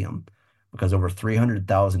Coliseum because over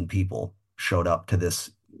 300,000 people showed up to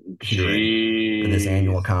this hearing for this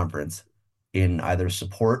annual Jeez. conference in either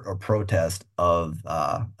support or protest of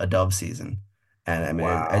a dove season. And I mean,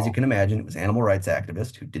 as you Wow. can imagine, it was animal rights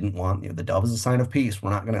activists who didn't want, the dove is a sign of peace. We're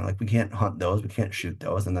not gonna like we can't hunt those, we can't shoot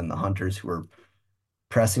those. And then the hunters who were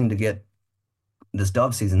pressing to get this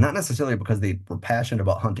dove season, not necessarily because they were passionate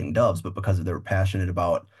about hunting doves, but because they were passionate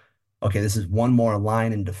about, okay, this is one more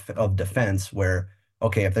line of defense where,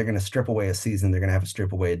 okay, if they're going to strip away a season, they're going to have to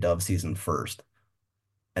strip away a dove season first.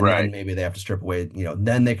 And then Right. maybe they have to strip away,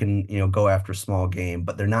 then they can, go after small game,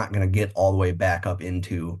 but they're not going to get all the way back up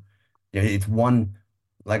into, it's one,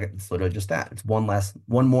 like it's literally just that. It's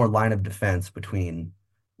one more line of defense between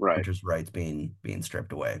Right. hunters' rights being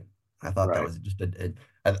stripped away. I thought that Right. was just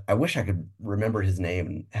I wish I could remember his name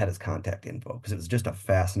and had his contact info because it was just a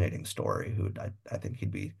fascinating story. I think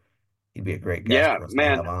he'd be a great guest Yeah, for us to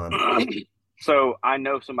man. have on. So I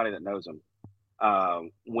know somebody that knows him.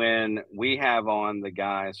 When we have on the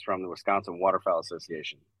guys from the Wisconsin Waterfowl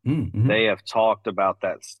Association, Mm-hmm. they have talked about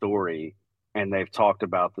that story, and they've talked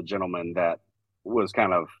about the gentleman that was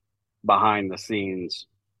kind of behind the scenes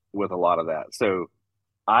with a lot of that. So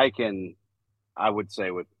I can, I would say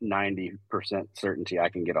with 90% certainty, I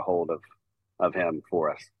can get a hold of him for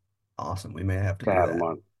us Awesome. We may have to to do have him that.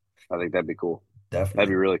 on. I think that'd be cool. That'd be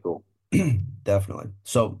Definitely. really cool. Definitely.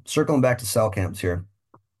 So circling back to cell camps here,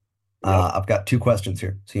 Yep. I've got two questions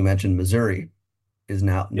here. So you mentioned Missouri is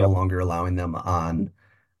now no Yep. longer allowing them on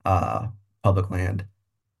uh, public land.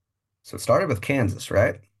 So it started with Kansas,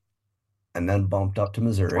 right? And then bumped up to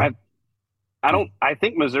Missouri. I I Do don't. I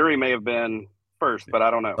think Missouri may have been first, but I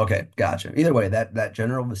don't know. Okay, gotcha. Either way, that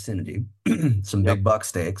general vicinity, some Yep. big buck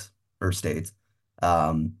stakes or states,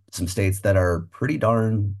 some states that are pretty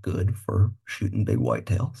darn good for shooting big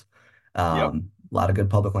whitetails. Yep. A lot of good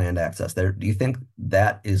public land access there. Do you think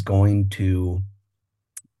that is going to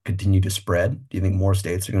continue to spread? Do you think more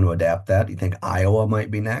states are going to adapt that? Do you think Iowa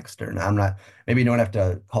might be next? Or I'm not, maybe you don't have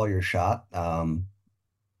to call your shot.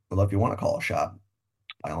 Although if you want to call a shot,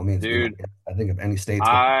 by all means, be my Dude, guest. I think if any state's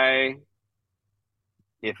going to, I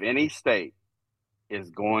if any state is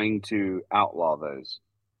going to outlaw those,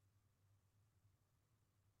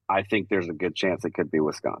 I think there's a good chance it could be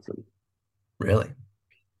Wisconsin really.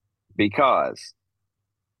 because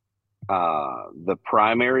the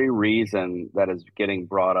primary reason that is getting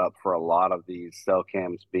brought up for a lot of these cell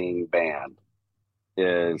cams being banned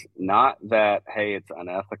is not that, hey, it's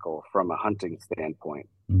unethical from a hunting standpoint,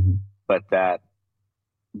 Mhm. but that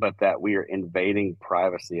we are invading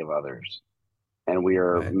privacy of others, and we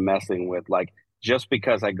are Right. messing with, like, just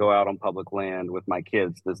because I go out on public land with my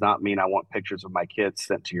kids does not mean I want pictures of my kids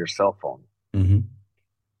sent to your cell phone. Hmm.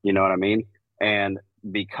 You know what I mean? And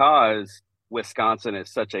because Wisconsin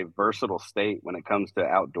is such a versatile state when it comes to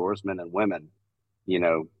outdoorsmen and women, you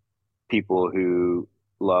know, people who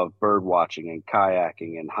love bird watching and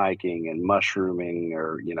kayaking and hiking and mushrooming,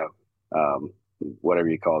 or, um, whatever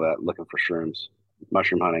you call that, looking for shrooms,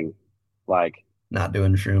 mushroom hunting, like, Not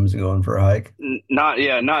doing shrooms and going for a hike. not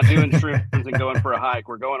doing shrooms and going for a hike.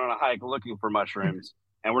 We're going on a hike looking for mushrooms,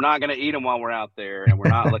 and we're not going to eat them while we're out there. And we're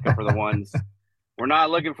not looking for the ones. We're not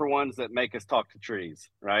looking for ones that make us talk to trees,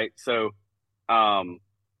 right? So, um,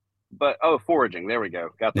 but foraging. There we go.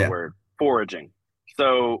 Got the Yeah. word foraging.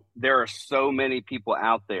 So there are so many people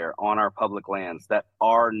out there on our public lands that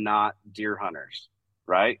are not deer hunters,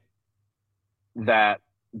 right? That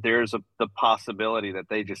there's the possibility that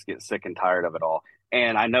they just get sick and tired of it all.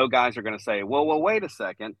 And I know guys are going to say, well, wait a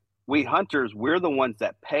second. We hunters, we're the ones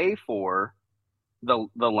that pay for the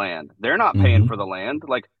land. They're not paying for Hmm. the land.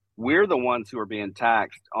 Like, we're the ones who are being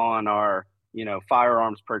taxed on our,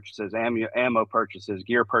 firearms purchases, ammo purchases,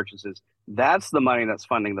 gear purchases. That's the money that's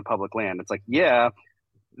funding the public land. It's like, yeah,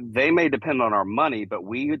 they may depend on our money, but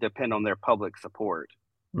we depend on their public support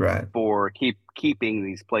Right. for keeping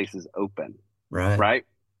these places open, Right. right?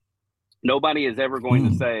 Nobody is ever going to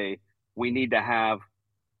Hmm. say we need to have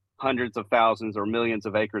hundreds of thousands or millions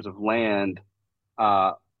of acres of land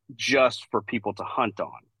uh, just for people to hunt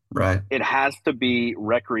on. Right. It has to be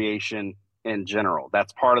recreation in general.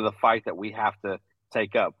 That's part of the fight that we have to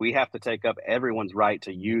take up. We have to take up everyone's right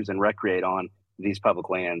to use and recreate on these public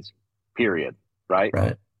lands, period. Right.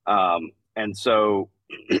 Right. And so,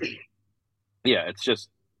 yeah, it's just,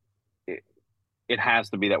 it has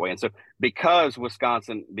to be that way. And so because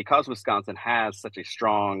Wisconsin has such a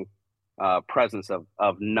strong presence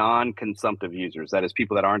of non-consumptive users, that is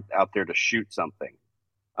people that aren't out there to shoot something,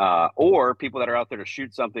 or people that are out there to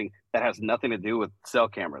shoot something that has nothing to do with cell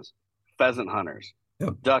cameras, pheasant hunters,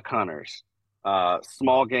 Yep. duck hunters,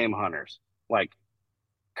 small game hunters, like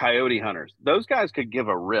coyote hunters. Those guys could give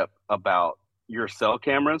a rip about your cell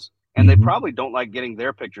cameras, and they probably don't like getting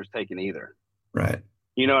their pictures taken either. Right.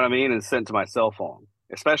 You know what I mean? And sent to my cell phone,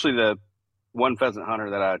 especially the one pheasant hunter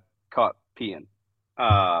that I caught peeing.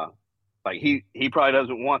 Like he probably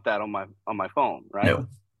doesn't want that on my phone, right? No.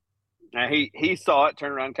 Now he saw it,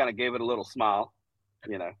 turned around, kind of gave it a little smile,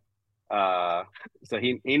 you know. So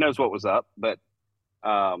he knows what was up, but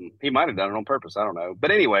he might have done it on purpose. I don't know.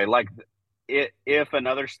 But anyway, like if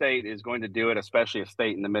another state is going to do it, especially a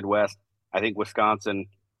state in the Midwest, I think Wisconsin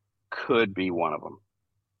could be one of them.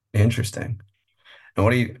 Interesting.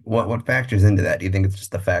 And what factors into that? Do you think it's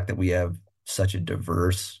just the fact that we have such a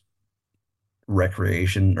diverse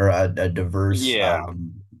recreation, or a diverse, Yeah.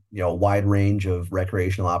 wide range of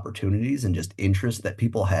recreational opportunities and just interests that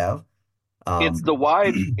people have? It's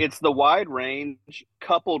the wide range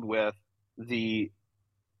coupled with the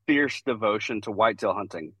fierce devotion to whitetail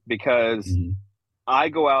hunting, because Mhm. I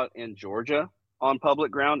go out in Georgia on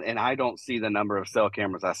public ground and I don't see the number of cell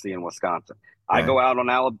cameras I see in Wisconsin. I go out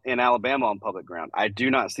in Alabama on public ground. I do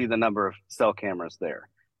not see the number of cell cameras there.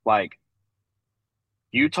 Like,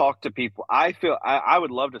 you talk to people, I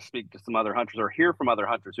would love to speak to some other hunters or hear from other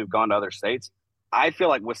hunters who've gone to other states. I feel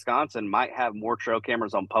like Wisconsin might have more trail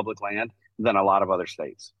cameras on public land than a lot of other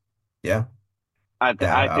states. Yeah. I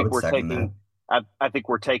think would we're second taking I think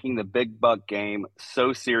we're taking the big buck game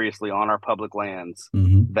so seriously on our public lands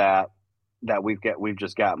that. that we've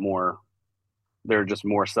just got more. There are just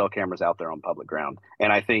more cell cameras out there on public ground,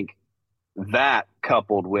 and I think that,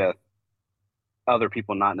 coupled with other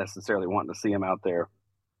people not necessarily wanting to see them out there,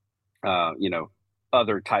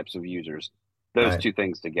 other types of users, those Right. two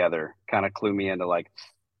things together kind of clue me into, like,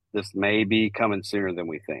 this may be coming sooner than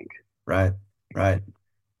we think. Right. Right.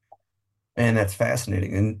 And that's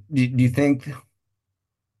fascinating. And do you think,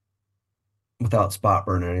 without spot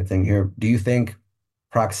burn or anything here, do you think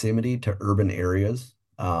proximity to urban areas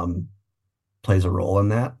plays a role in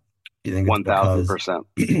that? Do you think it's because, 1,000%.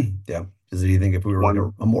 yeah, because do you think if we were like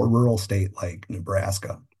One, a more rural state like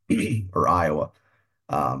Nebraska or Iowa,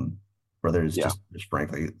 where yeah. there's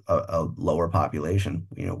frankly a lower population,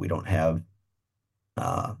 we don't have,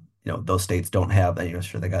 those states don't have that.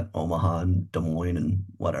 Sure, they got Omaha and Des Moines and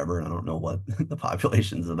whatever, and I don't know what the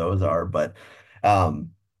populations of those are, but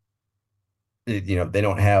they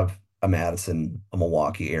don't have a Madison, a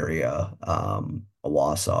Milwaukee area, a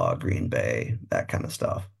Wausau, Green Bay, that kind of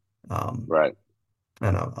stuff. Right.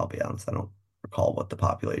 And I'll be honest, I don't recall what the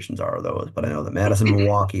populations are of those, but I know that Madison and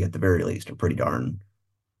Milwaukee, at the very least, are pretty darn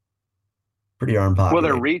Well,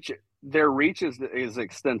 populated. their reach is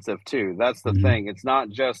extensive too. That's the Mhm. thing. It's not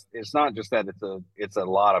just that it's a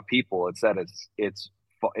lot of people. It's that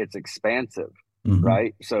it's expansive, Mhm.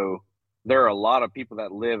 right? So there are a lot of people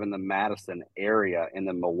that live in the Madison area, in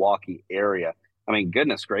the Milwaukee area. I mean,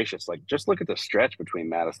 goodness gracious, like, just look at the stretch between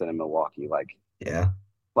Madison and Milwaukee. Yeah.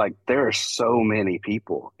 Like there are so many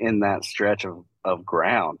people in that stretch of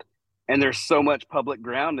ground, and there's so much public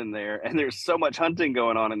ground in there, and there's so much hunting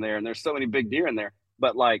going on in there, and there's so many big deer in there.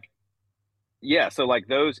 But like, yeah, so like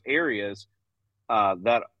those areas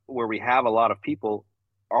that where we have a lot of people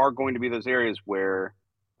are going to be those areas where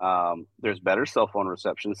there's better cell phone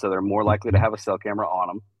reception, so they're more likely to Mhm. have a cell camera on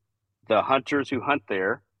them. The hunters who hunt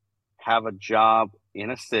there have a job in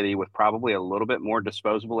a city with probably a little bit more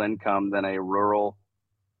disposable income than a rural,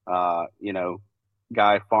 uh, you know,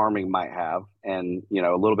 guy farming might have, and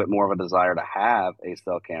a little bit more of a desire to have a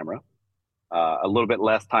cell camera. A little bit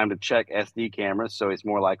less time to check SD cameras, so he's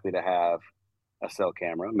more likely to have a cell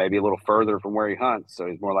camera. Maybe a little further from where he hunts, so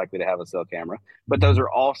he's more likely to have a cell camera. But those Mhm. are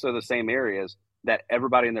also the same areas that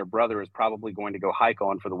everybody and their brother is probably going to go hike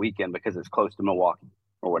on for the weekend because it's close to Milwaukee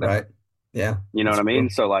or Right. whatever. Yeah, You know what that's I mean? true.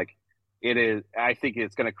 So like, it is. I think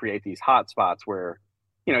it's going to create these hot spots where,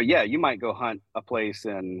 yeah, you might go hunt a place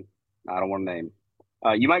in, I don't want to name.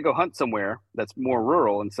 You might go hunt somewhere that's more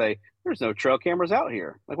rural and say, "There's no trail cameras out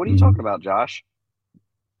here." Like, what are you talking Mhm. about, Josh?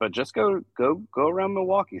 But just go around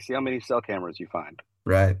Milwaukee, see how many cell cameras you find.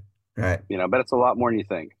 Right. Right. But it's a lot more than you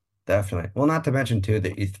think. Definitely. Well, not to mention too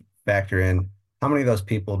that you factor in how many of those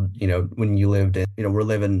people, when you lived in, we're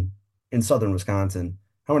living in southern Wisconsin,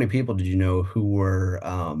 how many people did you know who were,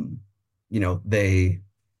 they,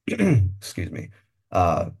 excuse me,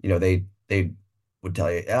 they would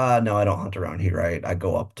tell you, no, I don't hunt around here. I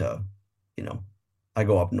go up to, I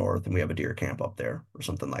go up north and we have a deer camp up there or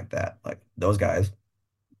something like that. Like those guys,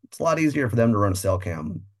 it's a lot easier for them to run a cell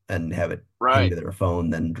cam and have it ping to Right. their phone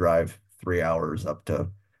than drive 3 hours up to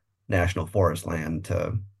national forest land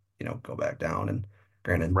to, go back down. And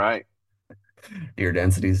granted, Right. deer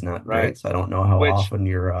density is not Right. great, so I don't know how Which often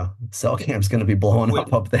your cell cam's going to be blowing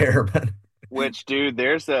which up there, but which dude,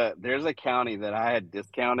 there's a county that I had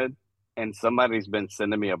discounted, and somebody's been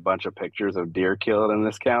sending me a bunch of pictures of deer killed in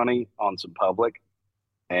this county on some public.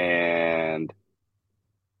 And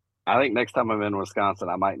I think next time I'm in Wisconsin,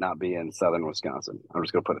 I might not be in southern Wisconsin. I'm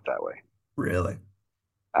just gonna put it that way. really,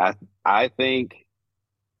 I I think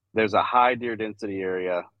there's a high deer density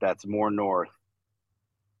area that's more north,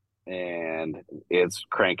 and it's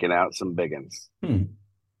cranking out some big ones. hmm,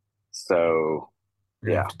 So we're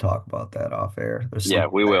gonna yeah, have to talk about that off air. There's yeah,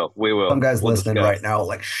 we will. We some will. guys We'll listening right discuss. now,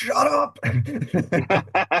 like, shut up.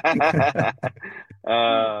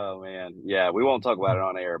 Oh man, yeah, we won't talk about it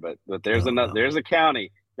on air, but there's No, another no. there's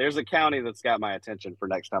a county that's got my attention for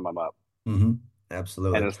next time I'm up, Hmm. and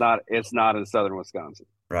Absolutely. it's not in southern Wisconsin.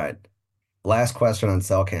 Right. Last question on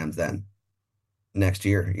cell cams then. Next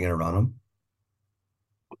year, you gonna run them?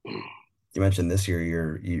 You mentioned this year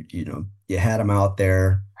you had them out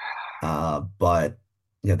there, but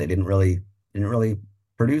they didn't really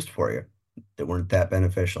produce for you. They weren't that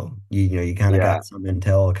beneficial. You kind of Yeah, got some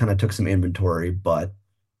intel, kind of took some inventory, but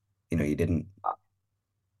you didn't.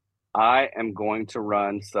 I am going to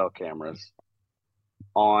run cell cameras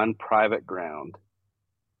on private ground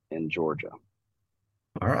in Georgia.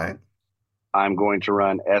 All right, I'm going to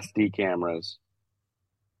run SD cameras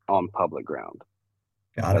on public ground.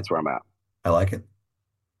 got it. That's where I'm at. I like it.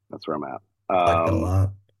 That's where I'm at. I like that a lot.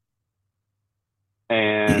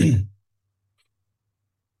 And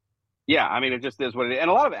yeah, I mean, it just is what it is. And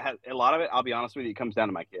a lot of it, I'll be honest with you, it comes down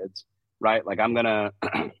to my kids, right? Like I'm gonna,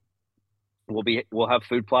 we'll have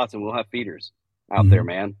food plots and we'll have feeders out there, Hmm.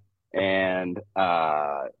 man. And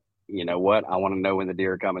you know what? I want to know when the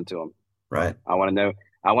deer are coming to them. Right. I want to know.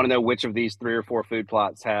 I want to know which of these 3 or 4 food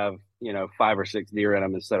plots have 5 or 6 deer in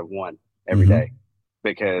them instead of one every day, Hmm.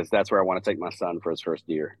 because that's where I want to take my son for his first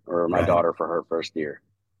deer or my Right. daughter for her first deer.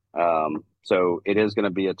 So it is going to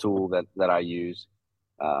be a tool that I use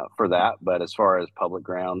for that. But as far as public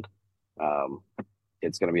ground, um,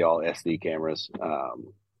 it's going to be all SD cameras,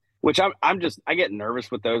 which I get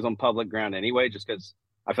nervous with those on public ground anyway, just because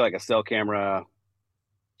I feel like a cell camera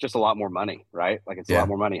just a lot more money, right? Like it's a lot Yeah.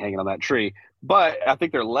 more money hanging on that tree. But I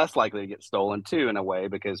think they're less likely to get stolen too, in a way,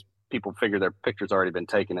 because people figure their picture's already been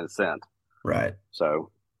taken and sent. Right. So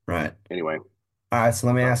Right. anyway, All right. So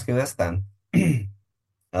let me so ask you this then.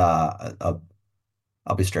 I'll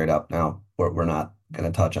be straight up now. We're not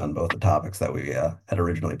going to touch on both the topics that we had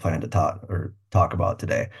originally planned to talk about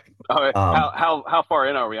today. all right, how Um, how how far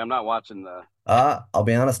in are we? I'm not watching the. I'll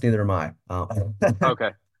be honest, neither am I.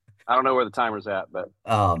 Okay, I don't know where the timer's at, but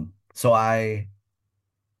So I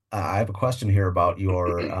have a question here about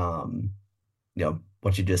your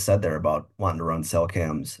what you just said there about wanting to run cell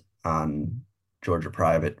cams on Georgia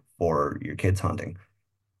private for your kids hunting.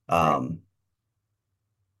 right, Um,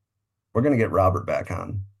 we're gonna get Robert back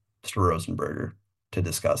on, Mr. Rosenberger, to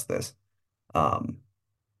discuss this. Um,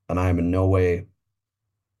 and I am in no way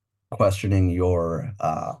questioning your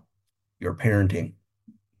parenting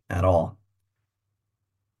at all.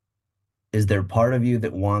 Is there part of you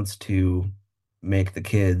that wants to make the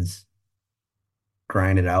kids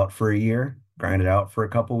grind it out for a year, grind it out for a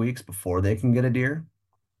couple weeks before they can get a deer?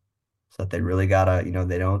 So that they really gotta,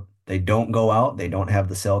 they don't go out, they don't have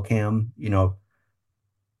the cell cam,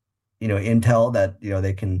 intel that,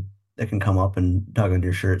 they can come up and tug on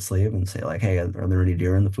your shirt sleeve and say like, hey, are there any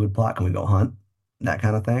deer in the food plot? Can we go hunt? That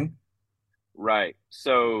kind of thing. right.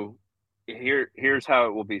 So here's how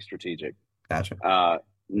it will be strategic. Gotcha. Uh,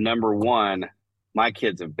 Number one, my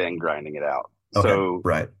kids have been grinding it out. Okay. So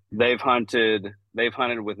Right. they've hunted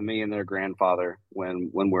with me and their grandfather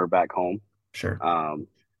when we were back home. Sure.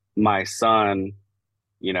 My son,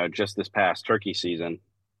 just this past turkey season,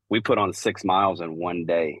 we put on 6 miles in one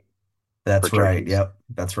day for That's right. turkeys, Yep.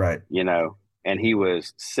 That's right. and he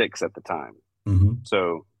was 6 at the time. Hmm.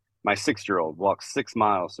 So my 6-year-old walked 6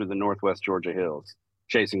 miles through the Northwest Georgia hills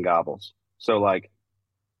chasing gobbles. So like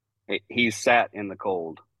he's sat in the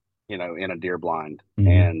cold, in a deer blind Hmm.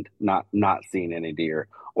 and not seen any deer,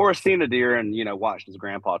 or seen a deer and watched his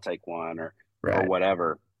grandpa take one or Right.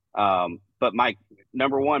 whatever. But my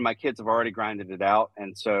number one, my kids have already grinded it out,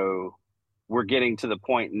 and so we're getting to the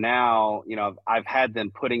point now. I've had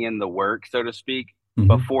them putting in the work, so to speak, Hmm.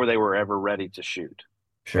 before they were ever ready to shoot.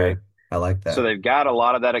 Okay. Sure. I like So that. they've got a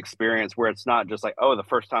lot of that experience where it's not just like, oh, the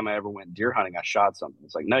first time I ever went deer hunting, I shot something.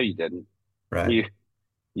 It's like, no, you didn't. Right. You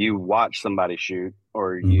you watch somebody shoot,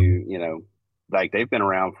 or Hmm. you know, like they've been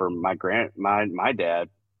around for my dad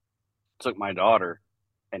took my daughter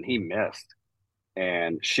and he missed,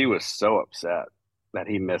 and she was so upset that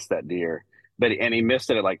he missed that deer. But he missed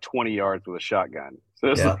it at like 20 yards with a shotgun.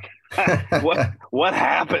 So it's Yeah. like, what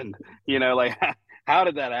happened? You know, like how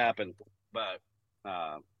did that happen? But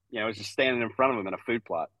it was just standing in front of him in a food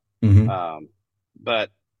plot. Hmm. Um,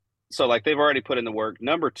 but so like they've already put in the work.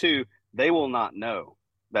 Number two, they will not know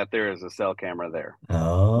that there is a cell camera there.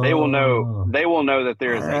 Oh, They will know that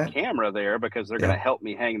there all is a right. camera there because they're going to Yep. help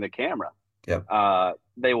me hang the camera. Yep.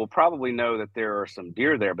 They will probably know that there are some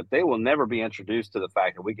deer there, but they will never be introduced to the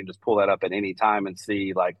fact that we can just pull that up at any time and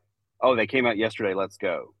see, like, oh, they came out yesterday, let's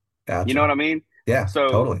go. You know what Gotcha. I mean? Yeah,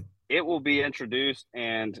 So totally. it will be introduced,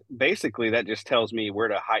 and basically that just tells me where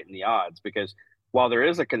to heighten the odds, because while there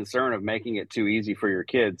is a concern of making it too easy for your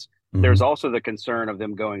kids, there's Hmm. also the concern of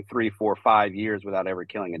them going 3, 4, 5 years without ever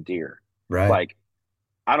killing a deer. Right. Like,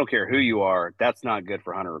 I don't care who you are, that's not good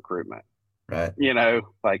for hunter recruitment. Right.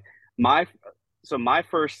 Like my my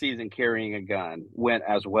first season carrying a gun went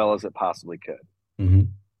as well as it possibly could. Hmm.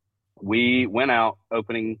 We went out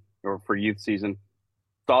opening or for youth season,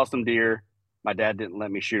 saw some deer. My dad didn't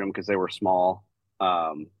let me shoot them because they were small.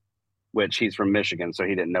 Um, which he's from Michigan, so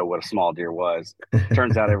he didn't know what a small deer was.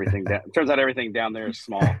 Turns out everything down there is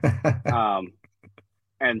small. Um,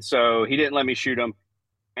 and so he didn't let me shoot them.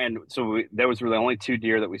 And so there was really only two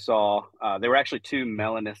deer that we saw. They were actually two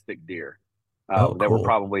melanistic deer. Oh, They were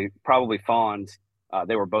cool. probably fawns.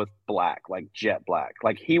 They were both black, like jet black.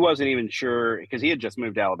 Like he wasn't even sure because he had just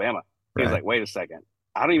moved to Alabama. He was Right. like, "Wait a second,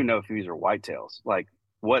 I don't even know if these are whitetails. Like,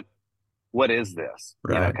 what what is this?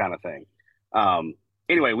 Right. Kind of thing." Um,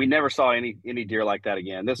 anyway, we never saw any deer like that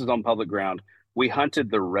again. This is on public ground. We hunted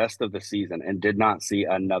the rest of the season and did not see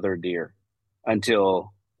another deer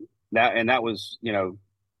until that, and that was no,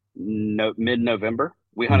 mid-November.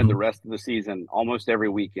 We hunted the Hmm. rest of the season almost every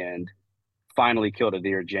weekend. Finally killed a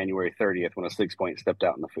deer January 30th when a 6 point stepped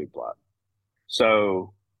out in the food plot.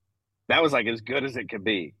 So that was like as good as it could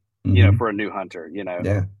be, Hmm. for a new hunter.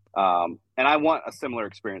 Yeah, And I want a similar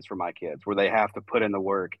experience for my kids where they have to put in the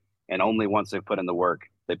work, and only once they put in the work,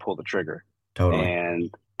 they pull the trigger. totally.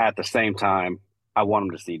 And at the same time, I want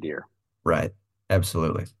them to see deer. Right.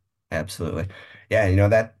 Absolutely. Absolutely. Yeah,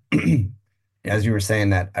 that as you were saying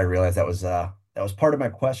that, I realized that was part of my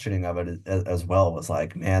questioning of it as well, was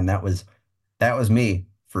like, man, that was me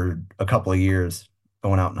for a couple of years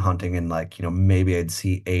going out and hunting, and like, maybe I'd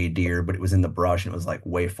see a deer, but it was in the brush and it was like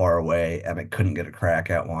way far away and I couldn't get a crack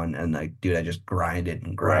at one. And like, dude, I just grinded and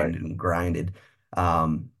Right. grinded and grinded.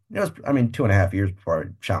 It was, I mean, 2.5 years before I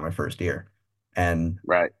shot my first deer. And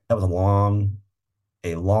Right. that was a long,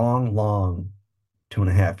 long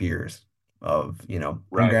 2.5 years of, and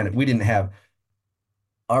Right. granted, we didn't have,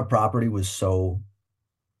 our property was so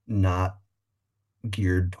not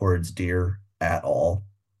geared towards deer at all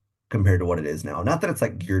compared to what it is now. Not that it's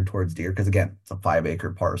like geared towards deer, because again, it's a 5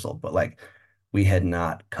 acre parcel, but like we had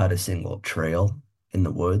not cut a single trail in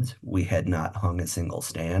the woods. We had not hung a single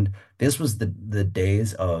stand. This was the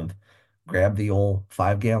days of grab the old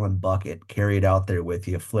 5 gallon bucket, carry it out there with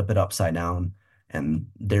you, flip it upside down, and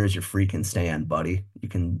there's your freaking stand, buddy. You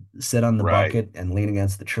can sit on the Right. bucket and lean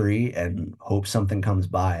against the tree and hope something comes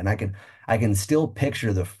by. And I can still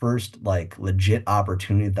picture the first like legit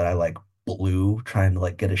opportunity that I like blew trying to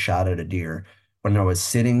like get a shot at a deer, when I was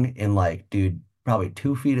sitting in like, dude, probably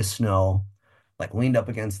 2 feet of snow, like leaned up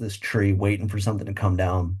against this tree, waiting for something to come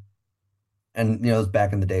down. And it was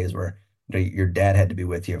back in the days where your dad had to be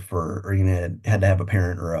with you or had to have a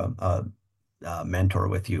parent or a mentor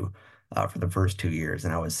with you for the first 2 years.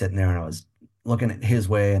 And I was sitting there and I was looking at his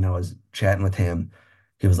way and I was chatting with him.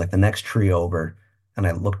 He was like the next tree over, and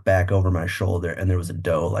I looked back over my shoulder and there was a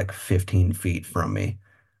doe like 15 feet from me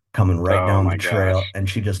coming right Oh down the my trail, gosh. and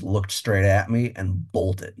she just looked straight at me and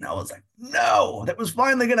bolted. And I was like, no, that was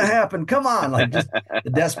finally gonna happen. Come on, like just the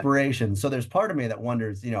desperation. So there's part of me that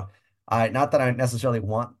wonders, I not that I necessarily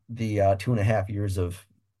want the 2.5 years of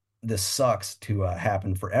this sucks to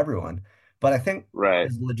happen for everyone, but I think Right.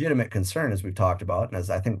 there's a legitimate concern, as we've talked about, and as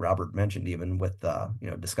I think Robert mentioned, even with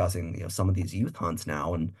discussing some of these youth hunts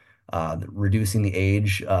now, and reducing the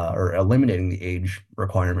age or eliminating the age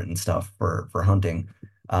requirement and stuff for hunting,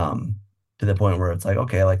 um, to the point where it's like,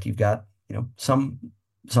 okay, like you've got,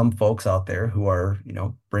 some folks out there who are,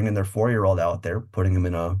 bringing their 4-year-old out there, putting them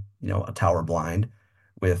in a tower blind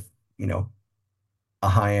with, you know, a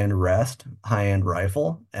high-end rest, high-end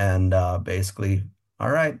rifle, and basically, all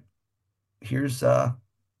right, here's a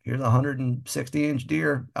 160-inch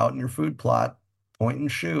deer out in your food plot, point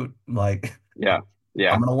and shoot. Like, Yeah.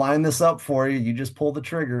 Yeah. I'm going to line this up for you. You just pull the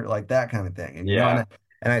trigger, like that kind of thing. And, you know, Yeah.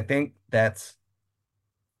 and I think that's,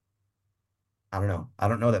 I don't know. I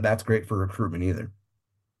don't know that that's great for recruitment either.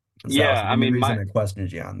 So that was Yeah. the I only mean, reason I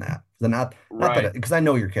questioned you on that. So not right. that, because I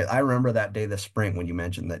know your kid. I remember that day this spring when you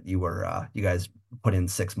mentioned that you guys put in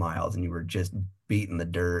 6 miles and you were just beating the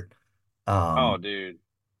dirt. Oh, Um, dude.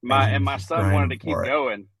 and he And was my just son wanted grinding to keep for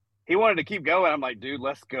going. He wanted to keep going. I'm like, dude,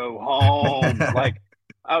 let's go home. it. Like,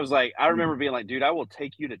 I remember being like, dude, I will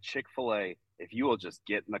take you to Chick-fil-A if you will just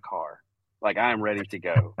get in the car. Like, I am ready to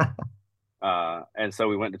go. And so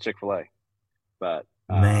we went to Chick-fil-A. But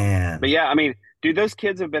but Man. yeah, I mean, dude, those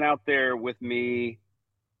kids have been out there with me,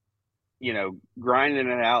 grinding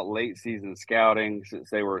it out late season scouting since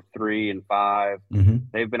they were 3 and 5. Hmm.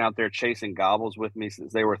 They've been out there chasing gobbles with me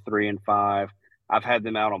since they were 3 and 5. I've had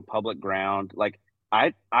them out on public ground. Like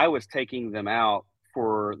I was taking them out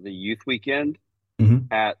for the youth weekend Hmm.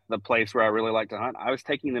 at the place where I really like to hunt. I was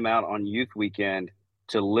taking them out on youth weekend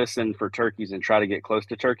to listen for turkeys and try to get close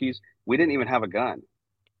to turkeys. We didn't even have a gun.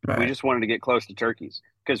 We Right. just wanted to get close to turkeys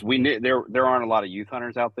because we knew there aren't a lot of youth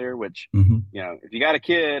hunters out there. Which, Hmm. if you got a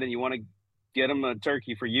kid and you want to get them a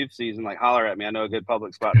turkey for youth season, like holler at me. I know a good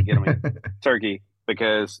public spot to get them a turkey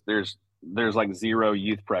because there's like zero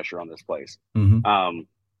youth pressure on this place. Hmm. Um,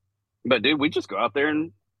 but dude, we just go out there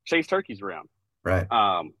and chase turkeys around. Right.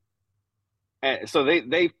 Um, and so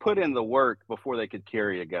they put in the work before they could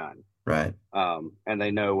carry a gun. Right. And they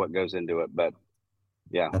know what goes into it. But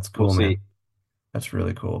yeah, That's we'll cool, see. man. That's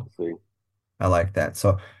really cool. We'll see. I like that.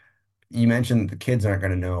 So you mentioned the kids aren't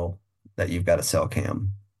going to know that you've got a cell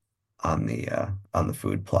cam on the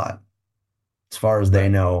food plot. As far as they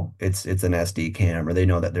Right. know, it's an SD cam, or they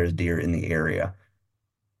know that there's deer in the area.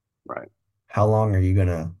 Right. How long are you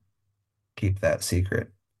gonna keep that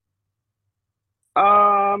secret?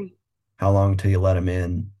 Um, How long till you let them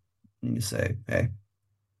in and you say, "Hey,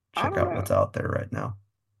 I check don't out what's know. out there right now."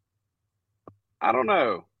 I don't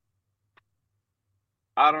know.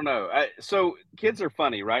 I don't know. So kids are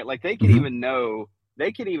funny, right? Like Hmm. they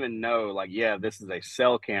can even know, like, yeah, this is a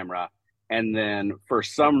cell camera. And then for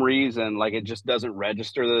some reason, like it just doesn't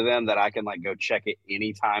register to them that I can like go check it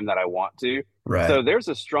anytime that I want to. Right. So there's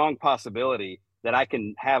a strong possibility that I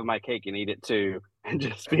can have my cake and eat it too and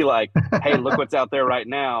just be like, hey, look what's out there right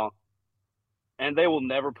now. And they will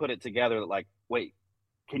never put it together like, wait,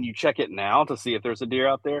 can you check it now to see if there's a deer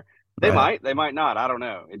out there? Right. They might not. I don't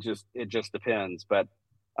know. It just depends. But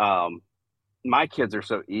um, my kids are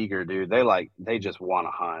so eager, dude. They just want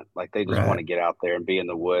to hunt. Like they just want Right. to get out there and be in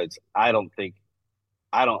the woods. I don't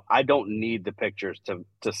need the pictures to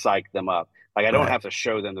psych them up. Like I don't Right. have to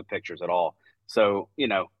show them the pictures at all. So,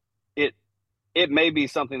 it it may be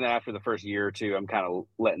something that after the first year or two, I'm kind of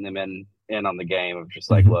letting them in on the game of just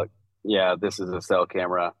like, Hmm. look, yeah, this is a cell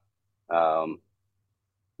camera. Um,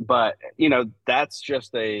 but that's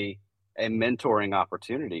just a mentoring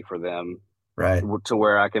opportunity for them Right. to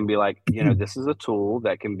where I can be like, this is a tool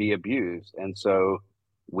that can be abused. And so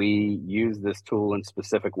we use this tool in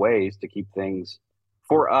specific ways to keep things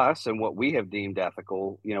for us and what we have deemed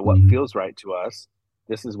ethical, what Hmm. feels right to us.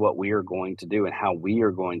 This is what we are going to do and how we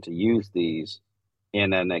are going to use these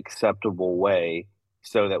in an acceptable way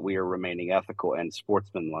so that we are remaining ethical and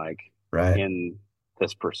sportsmanlike Right. in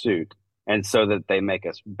this pursuit. And so that they make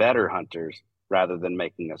us better hunters rather than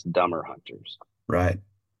making us dumber hunters. Right.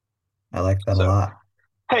 I like that a So, lot.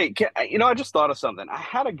 hey, I just thought of something. I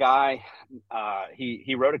had a guy.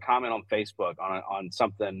 He wrote a comment on Facebook on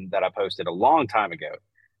something that I posted a long time ago,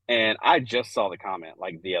 and I just saw the comment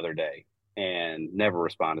like the other day and never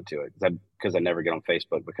responded to it because I never get on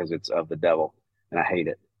Facebook because it's of the devil and I hate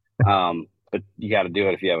it. But you got to do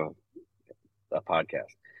it if you have a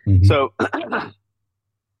podcast. Hmm. So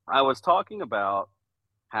I was talking about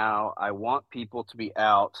how I want people to be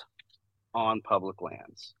out on public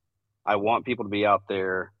lands. I want people to be out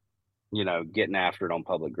there getting after it on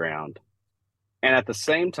public ground. And at the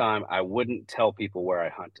same time, I wouldn't tell people where I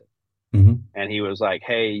hunted. Hmm. And he was like,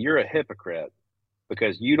 hey, you're a hypocrite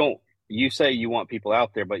because you say you want people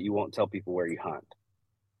out there, but you won't tell people where you hunt.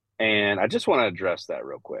 And I just want to address that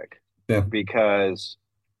real quick Yeah. because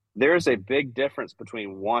there's a big difference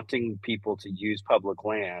between wanting people to use public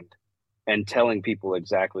land and telling people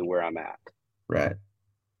exactly where I'm at, Right.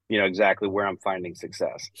 exactly where I'm finding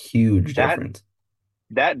success. Huge That difference.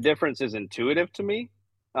 that difference is intuitive to me,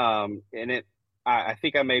 and I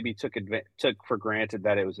think I maybe took for granted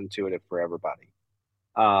that it was intuitive for everybody.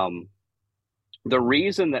 Um, the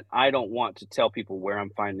reason that I don't want to tell people where I'm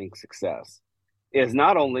finding success is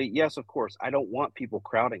not only, yes, of course, I don't want people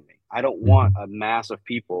crowding me. I don't want Hmm. a mass of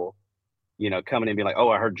people, coming in and being like, oh,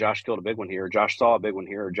 I heard Josh killed a big one here, or Josh saw a big one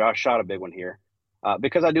here, or Josh shot a big one here.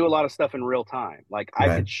 because I do a lot of stuff in real time. Like I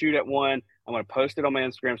Right. could shoot at one, I'm going to post it on my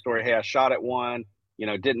Instagram story. Hey, I shot at one,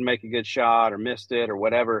 didn't make a good shot or missed it or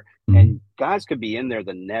whatever. Mhm. And guys could be in there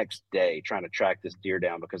the next day trying to track this deer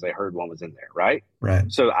down because they heard one was in there, right?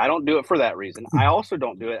 Right. So I don't do it for that reason. I also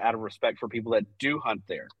don't do it out of respect for people that do hunt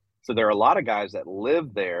there. So there are a lot of guys that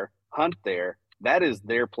live there, hunt there. That is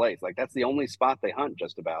their place. Like that's the only spot they hunt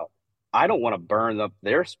just about. I don't want to burn up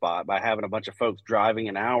their spot by having a bunch of folks driving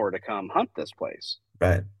an hour to come hunt this place.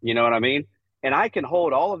 Right. You know what I mean? And I can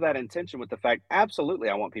hold all of that intention with the fact, absolutely,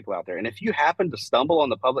 I want people out there. And if you happen to stumble on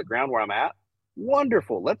the public ground where I'm at,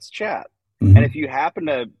 wonderful. Let's chat. And Mhm. if you happen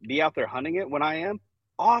to be out there hunting it when I am,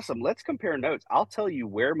 awesome. Let's compare notes. I'll tell you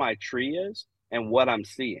where my tree is and what I'm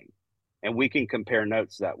seeing. And we can compare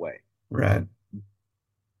notes that way. Right.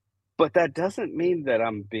 But that doesn't mean that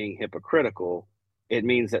I'm being hypocritical. It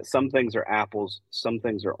means that some things are apples, some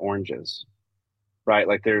things are oranges, right?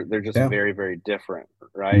 Like they're just Yeah. very, very different,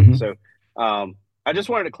 right? Mhm. So I just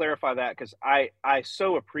wanted to clarify that because I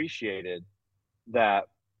so appreciated that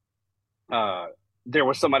there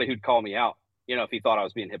was somebody who'd call me out, if he thought I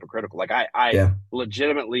was being hypocritical. Like I Yeah.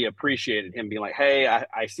 legitimately appreciated him being like, hey,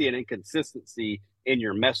 I see an inconsistency in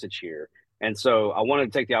your message here. And so I wanted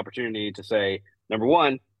to take the opportunity to say, number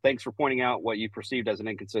one, thanks for pointing out what you perceived as an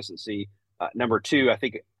inconsistency. Number two, I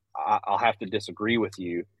think I'll have to disagree with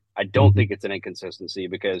you. I don't Mhm. think it's an inconsistency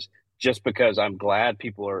because just because I'm glad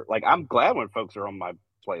people are like, I'm glad when folks are on my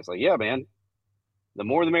place. Like, yeah, man, the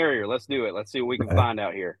more the merrier. Let's do it. Let's see what we can Right. find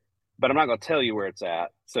out here. But I'm not going to tell you where it's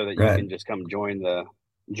at so that you Right. can just come join the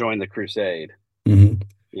crusade, Mhm.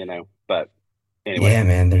 But anyway, Yeah,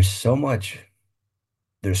 man, there's so much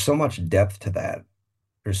depth to that.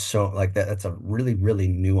 There's so like that's a really, really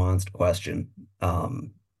nuanced question.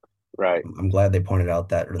 Um, right. I'm glad they pointed that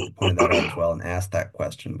out as well and asked that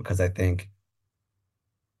question because I think,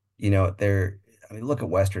 I mean, look at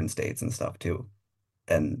Western states and stuff too.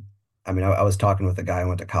 And I mean, I was talking with a guy I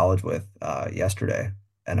went to college with yesterday,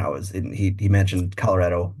 and he mentioned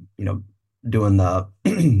Colorado, doing the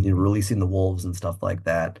releasing the wolves and stuff like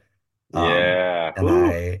that. Um, Yeah. and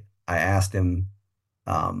Whew. I asked him,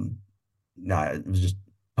 um, no, I was just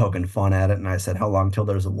poking fun at it, and I said, "How long till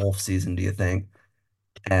there's a wolf season, do you think?"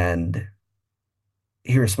 And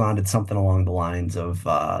he responded something along the lines of,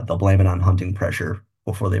 "They'll blame it on hunting pressure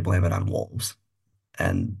before they blame it on wolves."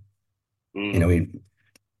 And Mm, we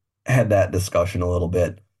had that discussion a little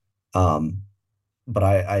bit. Um, but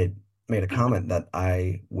I made a comment that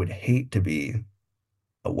I would hate to be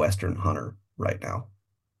a Western hunter right now.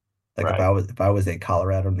 Like if right. I was a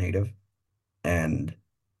Colorado native, and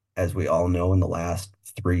as we all know, in the last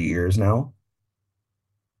 3 years now,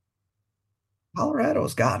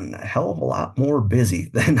 Colorado's gotten a hell of a lot more busy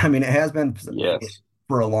than I mean it has been Yes.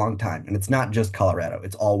 for a long time. And it's not just Colorado;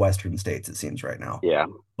 it's all Western states, it seems right now. Yeah.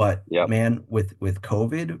 But Yep. man, with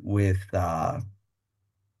COVID,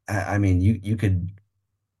 I mean, you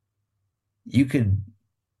could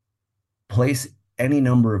place any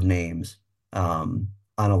number of names on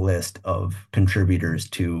a list of contributors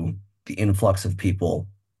to the influx of people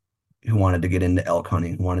who wanted to get into elk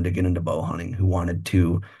hunting, who wanted to get into bow hunting, who wanted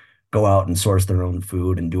to go out and source their own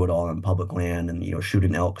food and do it all on public land and shoot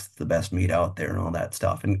an elk's the best meat out there and all that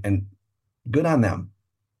stuff. And good on them.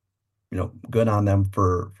 Good on them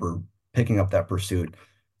for picking up that pursuit,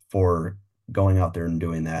 for going out there and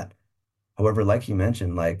doing that. However, like you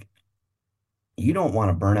mentioned, like you don't want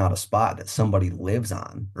to burn out a spot that somebody lives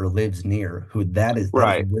on or lives near who that is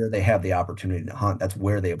Right. where they have the opportunity to hunt. That's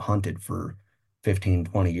where they've hunted for 15,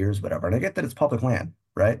 20 years, whatever. And I get that it's public land,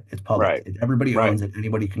 right? It's public. Right. Everybody Right. owns it.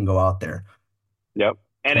 Anybody can go out there. Yep.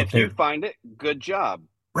 And But if you they're find it, good job.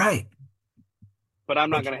 right. But I'm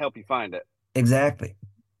not But going to help you find it. exactly.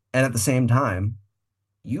 And at the same time,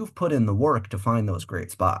 you've put in the work to find those great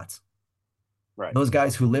spots. Right. Those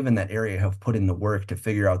guys who live in that area have put in the work to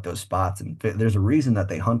figure out those spots, and there's a reason that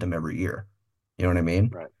they hunt them every year. You know what I mean?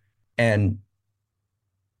 Right. And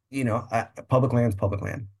public land's public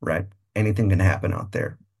land, right? Anything can happen out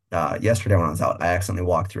there. Yesterday when I was out, I accidentally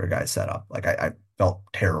walked through a guy's setup. Like I felt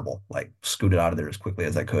terrible, like scooted out of there as quickly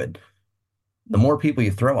as I could. The more people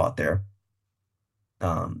you throw out there,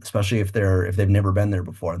 especially if they've never been there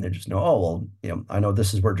before and they just know, oh well, I know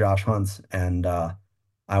this is where Josh hunts, and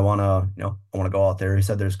I wanna go out there. He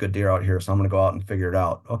said there's good deer out here, so I'm gonna go out and figure it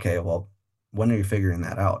out. Okay, well, when are you figuring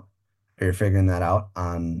that out? Are you figuring that out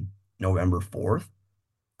on November 4th?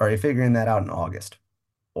 Or are you figuring that out in August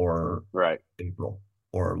or Right. April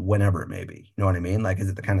or whenever it may be? You know what I mean? Like, is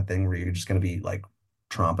it the kind of thing where you're just gonna be like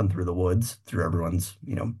tromping through the woods, through everyone's,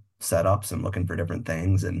 setups and looking for different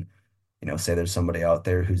things, and say there's somebody out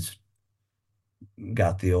there who's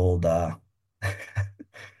got the old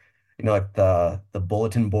like the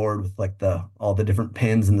bulletin board with like the all the different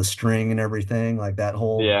pins and the string and everything, like that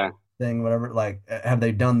whole Yeah. thing, whatever. Like, have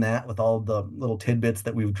they done that with all the little tidbits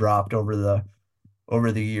that we've dropped over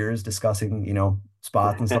the years discussing,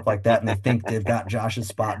 spots and stuff like that, and they think they've got Josh's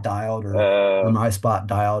spot dialed or uh, my spot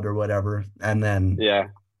dialed or whatever, and then yeah.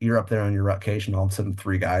 you're up there on your rutcation, all of a sudden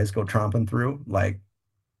three guys go tromping through. Like,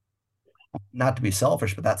 not to be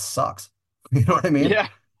selfish, but that sucks. You know what I mean? Yeah.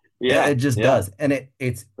 It Yeah. just Yeah. does. And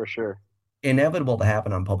it's For sure. inevitable to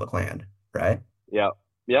happen on public land, right? Yeah.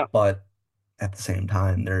 Yeah. But at the same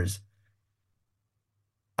time,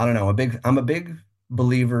 I don't know, I'm a big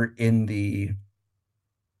believer in the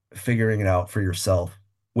figuring it out for yourself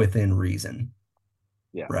within reason,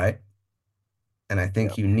 Yeah. right? And I Yeah.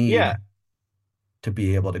 think you Yeah. need to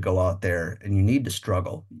be able to go out there and you need to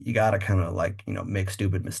struggle. You got to kind of like, make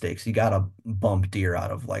stupid mistakes. You got to bump deer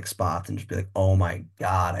out of like spots and just be like, oh my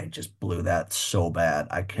God, I just blew that so bad.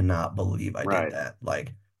 I cannot believe I did Right. that.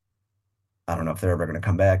 Like, I don't know if they're ever going to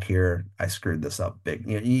come back here. I screwed this up big.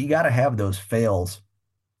 You got to have those fails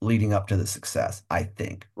leading up to the success, I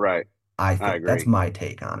think. Right. I I think that's agree. my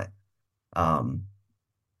take on it.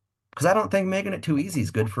 Because I don't think making it too easy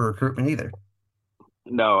is good for recruitment either,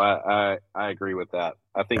 No, I agree with that.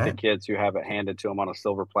 I think the right? kids who have it handed to them on a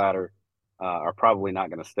silver platter are probably not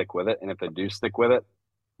going to stick with it. And if they do stick with it,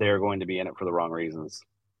 they're going to be in it for the wrong reasons.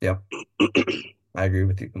 Yep. I agree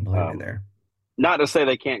with you completely Um, there. not to say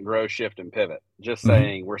they can't grow, shift, and pivot. Just Hmm.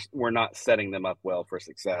 saying we're not setting them up well for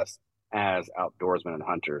success as outdoorsmen and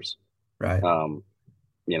hunters. Right. Um,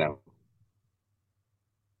 you know,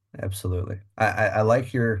 Absolutely. I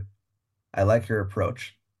like your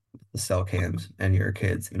approach, the cell cams and your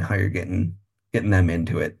kids and how you're getting them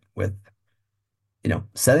into it with,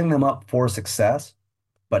 setting them up for success,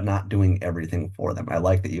 but not doing everything for them. I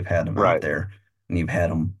like that you've had them out right. there and you've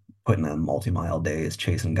had them putting on multi-mile days,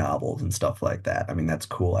 chasing gobbles and stuff like that. I mean, that's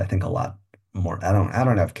cool. I think a lot more. I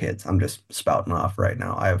don't have kids. I'm just spouting off right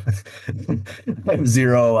now. I have I have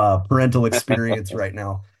zero parental experience right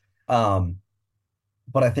now. Um,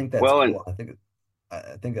 but I think that's Well, and cool.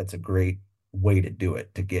 I think that's a great way to do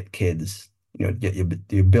it, to get kids, get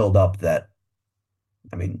you build up that.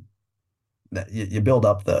 I mean, that you build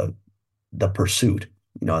up the pursuit.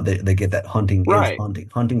 They get that hunting is right. hunting.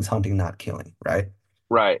 Hunting's hunting, not killing, right?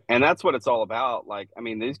 Right. And that's what it's all about. Like, I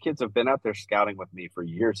mean, these kids have been out there scouting with me for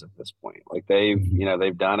years at this point. Like Mhm.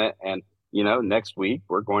 they've done it. And, next week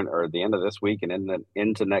we're going, or at the end of this week and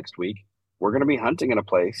into next week, we're going to be hunting in a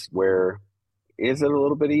place where is it a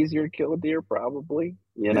little bit easier to kill a deer? Probably,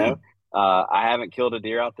 Yeah, I haven't killed a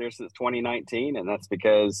deer out there since 2019. And that's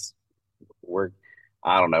because we're,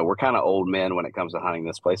 I don't know, we're kind of old men when it comes to hunting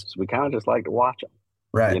this place because we kind of just like to watch them.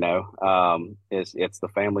 right. It's the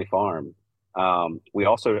family farm. We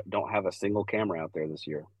also don't have a single camera out there this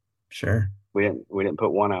year. Sure. We didn't put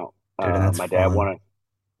one out. Dude, and that's My dad fun. wanted,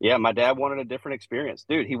 yeah, my dad wanted a different experience,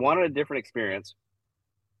 dude. He wanted a different experience.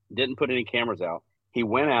 Didn't put any cameras out. He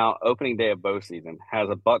went out opening day of bow season, has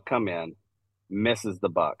a buck come in, misses the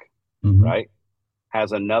buck, Hmm. right?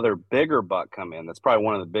 Has another bigger buck come in. That's probably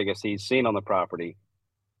one of the biggest he's seen on the property.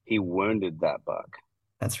 He wounded that buck.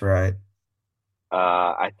 That's right.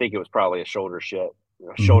 I think it was probably a shoulder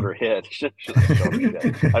Hmm. shoulder hit,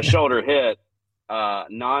 a shoulder hit,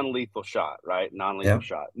 non-lethal shot, right? Non-lethal Yep.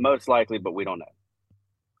 shot, most likely, but we don't know.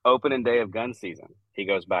 Opening day of gun season, he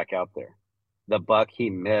goes back out there. The buck he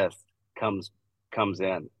missed comes comes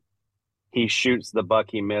in. He shoots the buck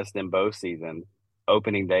he missed in bow season,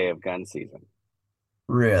 opening day of gun season.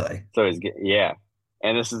 Really. So yeah,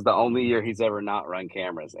 and this is the only year he's ever not run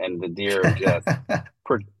cameras, and the deer are just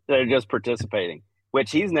they're just participating,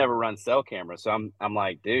 which he's never run cell cameras. So I'm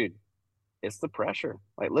like, dude, it's the pressure.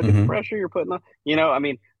 Like, look at the Hmm. pressure you're putting on. I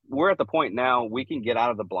mean, we're at the point now we can get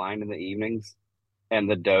out of the blind in the evenings, and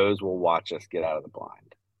the does will watch us get out of the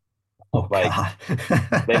blind. Oh Like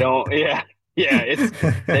God. they don't, yeah, yeah.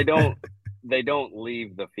 They don't they don't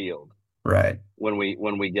leave the field Right. when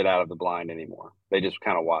we get out of the blind anymore. They just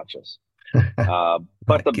kind of watch us. But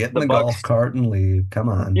Like, get in the the golf Bucks, cart and leave. Come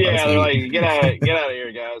on, let us yeah, they're eat. like get out of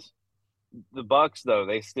here, guys. The Bucks though,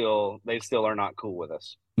 they still are not cool with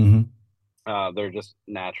us. Hmm. They're just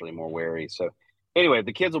naturally more wary. So anyway,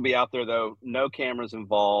 the kids will be out there though. No cameras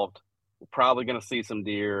involved. We're probably going to see some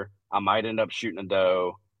deer. I might end up shooting a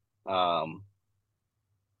doe. Um,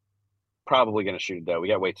 Probably going to shoot a doe. We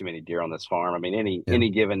got way too many deer on this farm. I mean, Yeah. any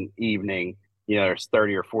given evening, there's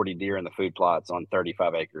 30 or 40 deer in the food plots on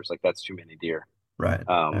 35 acres. Like that's too many deer. Right.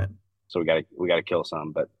 Um, Right. so we gotta kill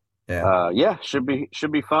some. But Yeah. yeah, should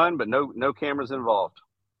be fun. But no cameras involved.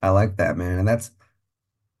 I like that, man. And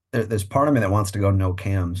there's part of me that wants to go no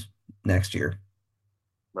cams next year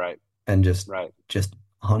Right. and just Right.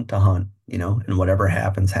 hunt to hunt, and whatever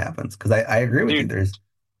happens, happens. Because I agree with you. Dude. There's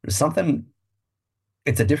something,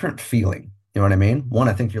 it's a different feeling. You know what I mean? One,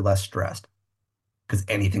 I think you're less stressed because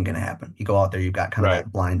anything can happen. You go out there, you've got kind of Right.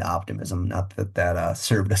 that blind optimism. Not that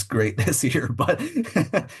served us great this year, but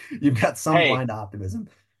you've got some Hey, blind optimism.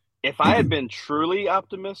 if I had been truly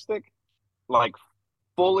optimistic, like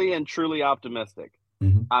fully and truly optimistic,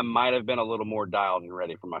 Mhm. I might have been a little more dialed and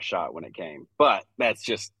ready for my shot when it came. But that's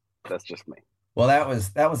just me. Well, that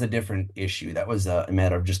was a different issue. That was a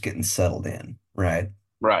matter of just getting settled in, right?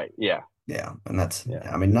 Right. Yeah. Yeah, Yeah.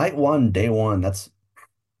 I mean, night one, day one, that's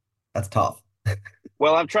tough.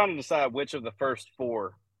 Well, I'm trying to decide which of the first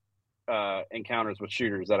four encounters with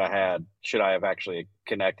shooters that I had should I have actually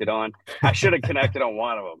connected on. I should have connected on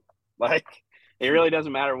one of them. Like, it really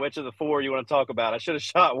doesn't matter which of the four you want to talk about. I should have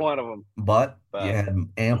shot one of them, But you but had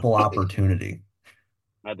ample opportunity,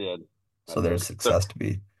 I did. I so there's did. So success to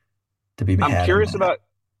be I'm had in curious that. about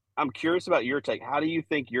I'm curious about your take. How do you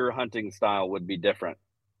think your hunting style would be different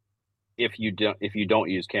if you don't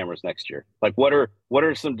use cameras next year? Like, what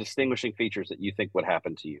are some distinguishing features that you think would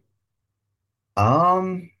happen to you?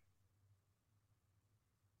 Um,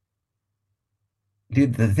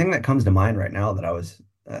 Dude, the thing that comes to mind right now that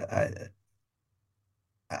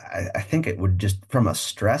I think it would just from a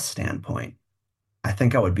stress standpoint, I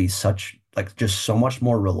think I would be just so much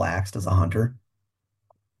more relaxed as a hunter.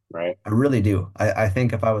 Right. I really do. I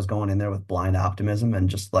think if I was going in there with blind optimism and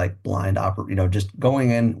just like just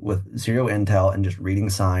going in with zero intel and just reading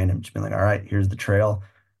sign and just being like, all right, here's the trail.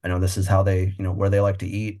 I know this is how where they like to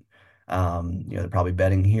eat. They're probably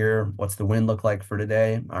bedding here. What's the wind look like for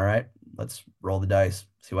today? All right, let's roll the dice,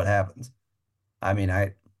 see what happens. I mean,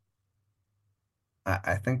 I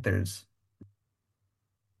think there's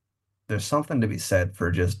something to be said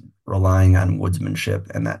for just relying on woodsmanship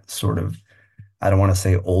and that sort of, I don't want to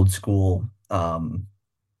say old school, hunting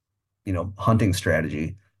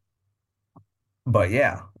strategy, but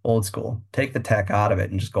yeah, old school. Take the tech out of it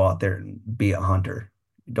and just go out there and be a hunter.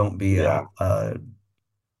 Don't be Yeah. a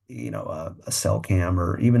cell cam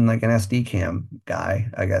or even like an SD cam guy,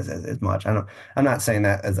 I guess as much. I'm not saying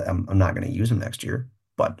that as I'm not going to use them next year,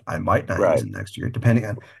 but I might not use Right. them next year, it depends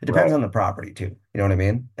Right. on the property too. You know what I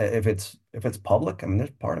mean? If it's public, I mean, there's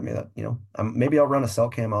part of me that, maybe I'll run a cell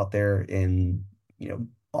cam out there in,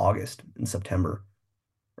 August and September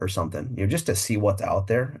or something, just to see what's out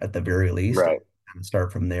there at the very least Right. and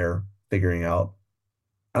start from there, figuring out.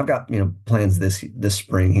 I've got, plans this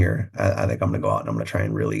spring here. I think I'm going to go out and I'm going to try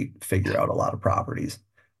and really figure out a lot of properties,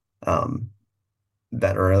 um,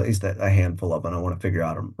 that or at least a handful of them. I want to figure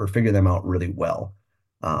out them or figure them out really well.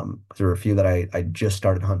 'Cause there are a few that I just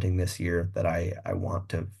started hunting this year that I want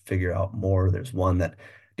to figure out more. There's one that,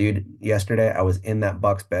 dude, yesterday I was in that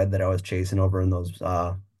buck's bed that I was chasing over in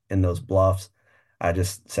those bluffs. I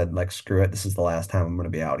just said, like, screw it. This is the last time I'm going to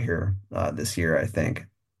be out here this year, I think.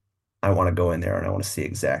 I want to go in there and I want to see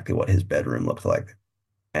exactly what his bedroom looked like.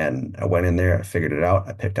 And I went in there, I figured it out.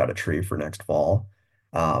 I picked out a tree for next fall.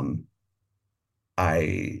 Um,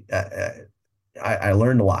 I, I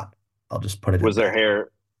learned a lot. I'll just put it at Was there that.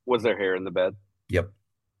 hair? Was there hair in the bed? Yep.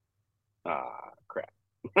 Ah, crap.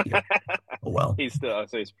 Yep. Oh, well. He's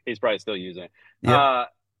probably still using it. Yep.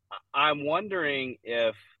 I'm wondering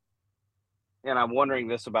if, and I'm wondering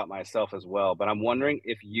this about myself as well, but I'm wondering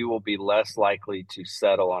if you will be less likely to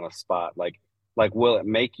settle on a spot. Like, will it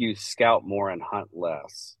make you scout more and hunt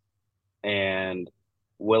less? And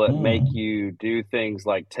will it make Mm. you do things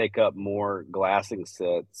like take up more glassing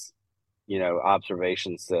sits,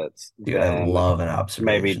 observation sits Dude, I than love an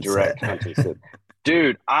maybe observation set. direct hunting sits?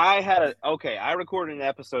 Dude, I recorded an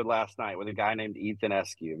episode last night with a guy named Ethan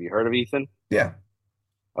Eskew. Have you heard of Ethan? Yeah.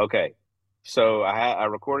 Okay. So I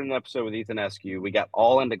recorded an episode with Ethan Eskew. We got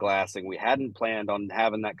all into glassing. We hadn't planned on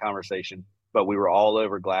having that conversation, but we were all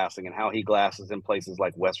over glassing and how he glasses in places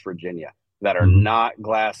like West Virginia that are Mhm. not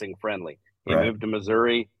glassing friendly. He Right. moved to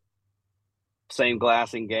Missouri, same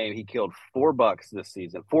glassing game. He killed 4 bucks this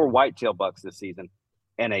season, 4 whitetail bucks this season,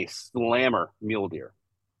 and a slammer mule deer.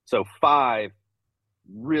 So 5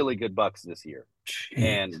 really good bucks this year. Jeez.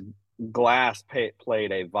 And glass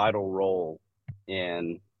played a vital role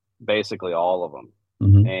in basically all of them.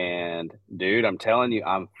 Mhm. And dude, I'm telling you,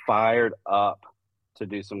 I'm fired up to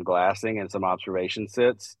do some glassing and some observation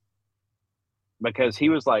sits because he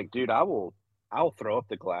was like, dude, I'll throw up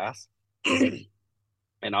the glass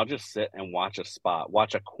and I'll just sit and watch a spot,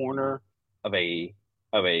 watch a corner of a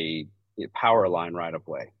power line right of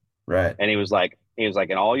way. Right. And he was like,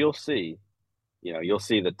 and all you'll see, you'll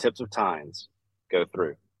see the tips of tines go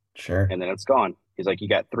through Sure. and then it's gone. He's like, you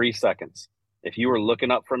got 3 seconds. If you were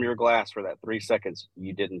looking up from your glass for that 3 seconds,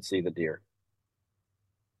 you didn't see the deer.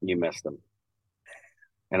 You missed them.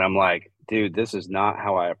 And I'm like, dude, this is not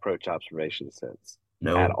how I approach observation sits at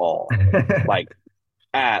No. all. Like,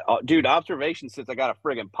 dude, observation sits, I got a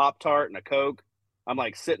friggin' Pop-Tart and a Coke. I'm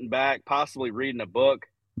like sitting back, possibly reading a book,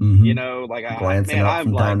 hmm like Glancing man, up I'm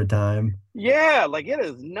from time like, to time. yeah, like it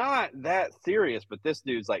is not that serious. But this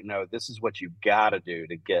dude's like, no, this is what you gotta do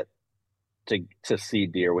to get to see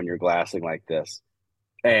deer when you're glassing like this.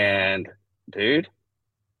 And dude,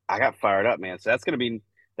 I got fired up, man. So that's gonna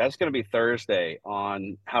be Thursday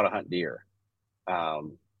on how to hunt deer,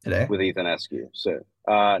 um, Today? with Ethan Eskew. So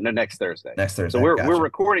no, next Thursday. Next So Thursday. we're Gotcha.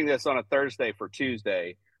 recording this on a Thursday for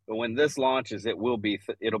Tuesday, but when this launches, it'll be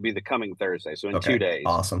the coming Thursday. So in Okay. 2 days,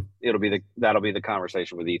 Awesome. that'll be the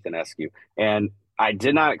conversation with Ethan Eskew. And I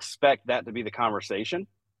did not expect that to be the conversation.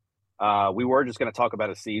 We were just going to talk about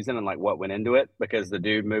a season and like what went into it because the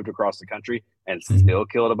dude moved across the country and still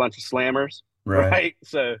killed a bunch of slammers, Right. right?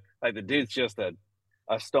 So like the dude's just a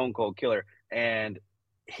stone cold killer, and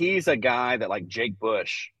he's a guy that like Jake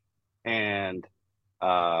Bush and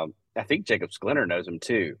I think Jacob Sklinner knows him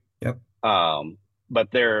too. Yep. But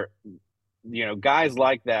they're guys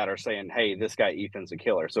like that are saying, "Hey, this guy Ethan's a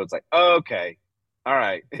killer." So it's like, okay, all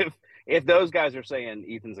right. If those guys are saying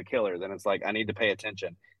Ethan's a killer, then it's like I need to pay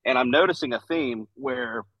attention. And I'm noticing a theme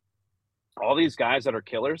where all these guys that are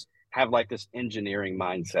killers have like this engineering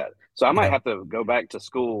mindset. So I might have to go back to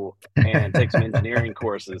school and take some engineering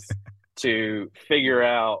courses to figure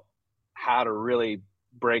out how to really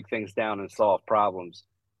break things down and solve problems.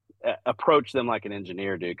 Approach them like an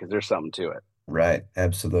engineer, dude, because there's something to it. Right.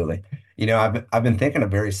 Absolutely. I've been thinking a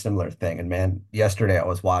very similar thing. And man, yesterday I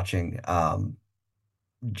was watching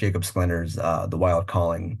Jacob Sklinner's The Wild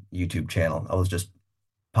Calling YouTube channel. I was just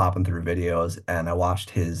popping through videos and I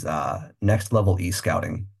watched his next level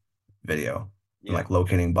e-scouting video, Yeah. like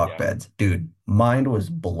locating buck Yeah. beds. Dude, mind was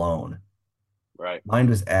blown. Right. Mind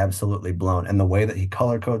was absolutely blown. And the way that he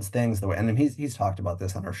color codes things, and he's talked about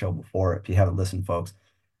this on our show before. If you haven't listened, folks,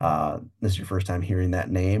 this is your first time hearing that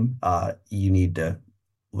name, you need to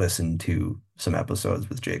listen to some episodes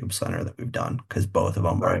with Jacob Sklinner that we've done because both of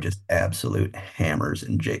them are Right. just absolute hammers.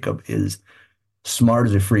 And Jacob is smart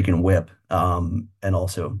as a freaking whip, and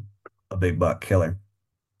also a big buck killer.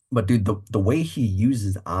 But dude, the way he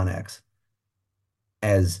uses onX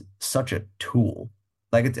as such a tool,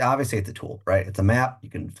 like it's obviously it's a tool, right? It's a map. You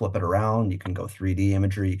can flip it around. You can go 3D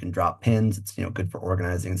imagery. You can drop pins. It's good for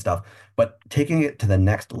organizing and stuff. But taking it to the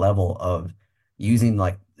next level of using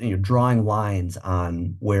like drawing lines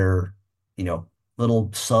on where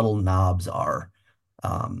little subtle knobs are,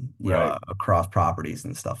 Right. across properties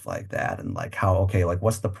and stuff like that, and like how okay, like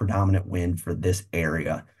what's the predominant wind for this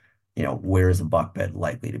area? Where is a buck bed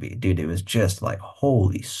likely to be? Dude, it was just like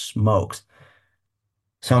holy smokes.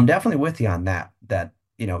 So I'm definitely with you on that. That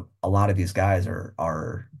a lot of these guys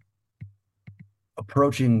are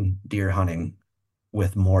approaching deer hunting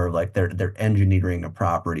with more of like they're engineering a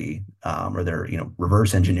property, or they're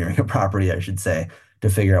reverse engineering a property, I should say, to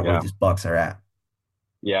figure out where Yeah. these bucks are at.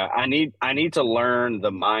 Yeah. I need to learn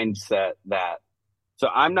the mindset that. So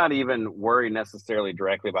I'm not even worried necessarily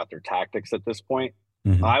directly about their tactics at this point.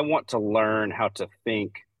 Mhm. I want to learn how to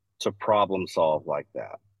think to problem solve like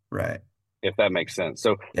that, Right. if that makes sense.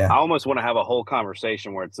 So Yeah. I almost want to have a whole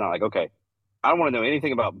conversation where it's not like, okay, I don't want to know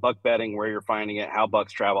anything about buck bedding, where you're finding it, how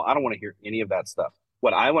bucks travel. I don't want to hear any of that stuff.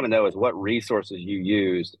 What I want to know is what resources you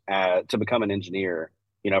used to become an engineer,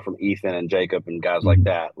 from Ethan and Jacob and guys like Mhm.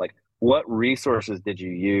 that. Like, what resources did you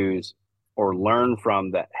use or learn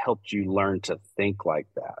from that helped you learn to think like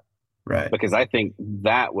that? Right. Because I think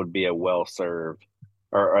that would be a well served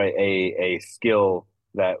or a skill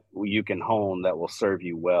that you can hone that will serve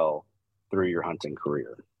you well through your hunting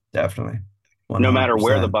career. Definitely. No matter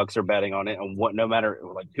where the 100%. bucks are betting on it, and no matter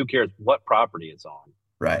like who cares what property it's on.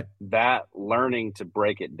 Right. That learning to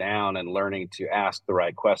break it down and learning to ask the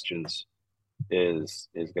right questions is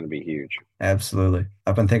going to be huge. Absolutely.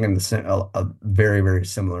 I've been thinking a very, very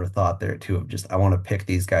similar thought there too, of just I want to pick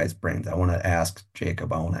these guys' brains. I want to ask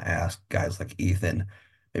Jacob. I want to ask guys like Ethan,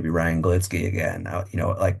 maybe Ryan Glitsky again.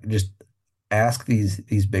 Like just ask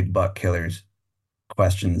these big buck killers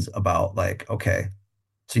questions about like, okay,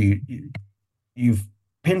 so you've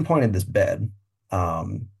pinpointed this bed.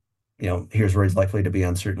 Here's where he's likely to be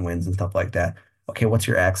on certain winds and stuff like that. Okay, what's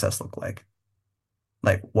your access look like?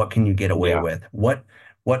 Like, what can you get away Yeah. with?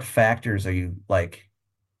 What factors are you like?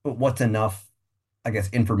 What's enough, I guess,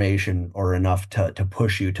 information or enough to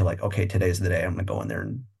push you to like, okay, today's the day I'm gonna go in there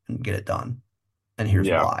and get it done. And here's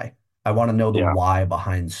Yeah. why. I want to know the Yeah. why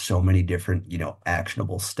behind so many different,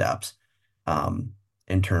 actionable steps,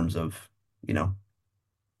 in terms of you know,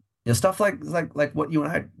 stuff like what you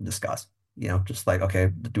and I discussed, just like, okay,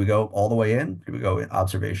 do we go all the way in? Do we go in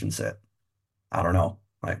observation sit? I don't know.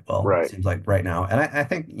 Like, well, it Right. seems like right now, and I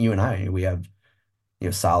think you and I, we have,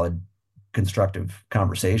 solid constructive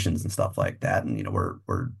conversations and stuff like that. And,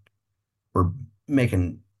 we're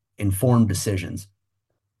making informed decisions,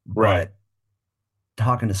 Right. but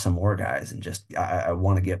talking to some more guys and just, I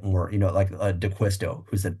want to get more, like DeQuisto,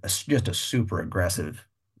 who's just a super aggressive,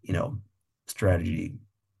 you know, strategy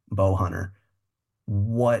bow hunter.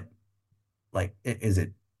 What, like, is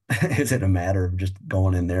it, is it a matter of just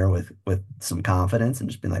going in there with some confidence and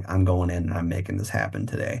just being like, I'm going in and I'm making this happen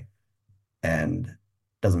today? And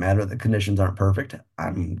doesn't matter that the conditions aren't perfect.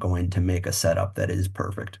 I'm going to make a setup that is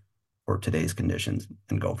perfect for today's conditions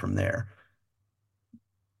and go from there.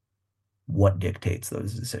 What dictates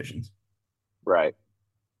those decisions? Right.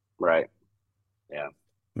 Right. Yeah.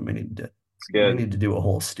 We may need to It's we may good. need to do a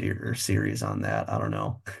whole series on that. I don't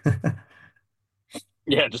know.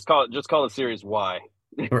 Yeah. Just call the series Why.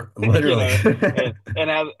 you Literally. know, and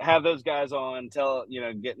have those guys on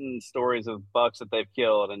getting stories of bucks that they've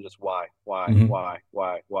killed and just Mhm. why.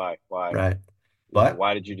 Right. But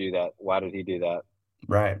Why did you do that? Why did he do that?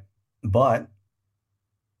 right. But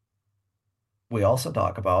we also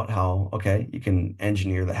talk about how, okay, you can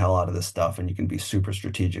engineer the hell out of this stuff and you can be super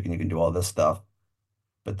strategic and you can do all this stuff.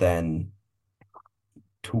 But then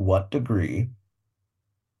to what degree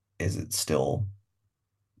is it still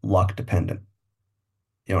luck dependent?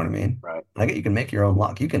 You know what I mean? Right. I get you can make your own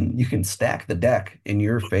luck. You can stack the deck in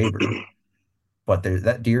your favor, but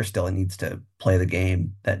that deer still needs to play the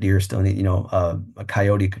game. That deer still need, a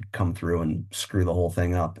coyote could come through and screw the whole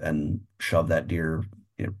thing up and shove that deer,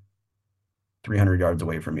 300 yards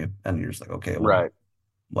away from you. And you're just like, okay, well, Right.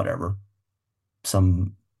 whatever.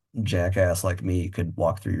 Some jackass like me could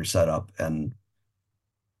walk through your setup and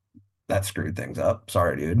that screwed things up.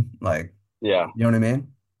 Sorry, dude. Like, Yeah. you know what I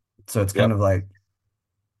mean? So it's kind Yep. of like,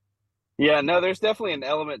 Yeah, no, there's definitely an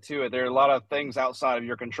element to it. There are a lot of things outside of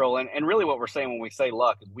your control. And really what we're saying when we say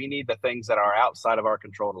luck is we need the things that are outside of our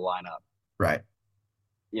control to line up, right.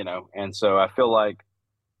 And so I feel like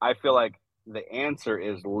the answer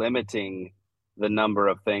is limiting the number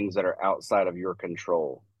of things that are outside of your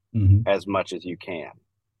control Hmm. as much as you can.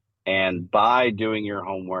 And by doing your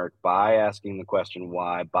homework, by asking the question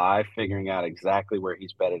why, by figuring out exactly where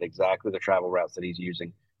he's bedded, exactly the travel routes that he's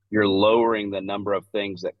using, you're lowering the number of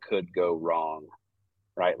things that could go wrong,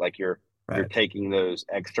 right? Like you're Right. taking those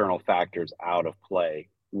external factors out of play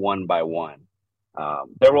one by one.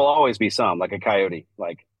 There will always be some, like a coyote.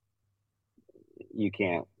 Like you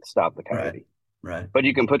can't stop the Right. coyote, Right. but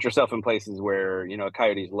you can put yourself in places where a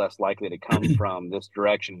coyote is less likely to come from this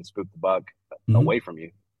direction and spook the buck Hmm. away from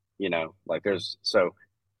you. Like there's so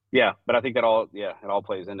yeah, but I think it all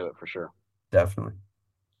plays into it for sure, Definitely.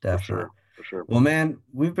 for Definitely. sure, for sure. Well, man,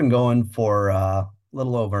 we've been going for a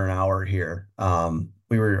little over an hour here.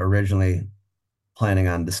 We were originally planning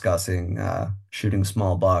on discussing shooting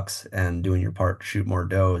small bucks and doing your part to shoot more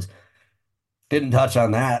does. Didn't touch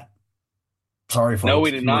on that. Sorry, No,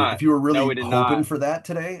 we folks. If did you were not. if you were No, really we did hoping not. for that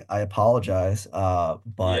today, I apologize. But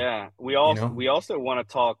Yeah, we you also know, we also want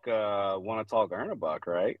to talk Ernebuck,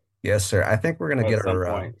 right? yes, sir. I think we're gonna At get some our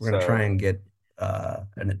point. we're gonna try So and get a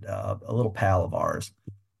little pal of ours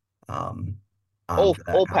um on old for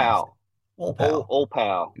that old conversation. pal, Old old pal. old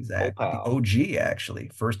pal, old Exactly. The pal. OG actually.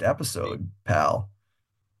 First episode, pal.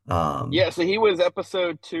 Yeah, so he was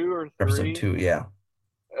episode 2 or 3. Episode 2, yeah.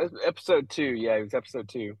 Episode 2, yeah, he was episode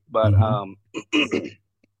 2. But Hmm. yeah,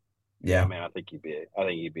 Yeah. man, I think he'd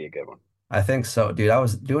be a good one. I think so, dude. I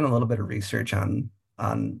was doing a little bit of research on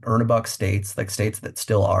Ernebuck states, like states that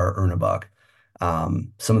still are Ernebuck.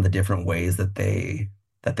 Some of the different ways that they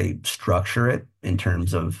structure it in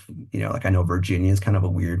terms of, like I know Virginia is kind of a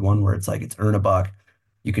weird one where it's like it's Ernebuck.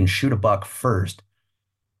 You can shoot a buck first,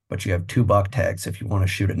 but you have two buck tags. If you want to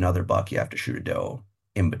shoot another buck, you have to shoot a doe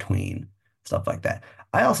in between, stuff like that.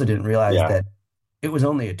 I also didn't realize Yeah, that it was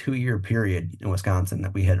only a 2-year period in Wisconsin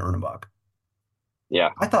that we had Ernebuck. yeah,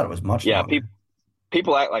 I thought it was much yeah. longer.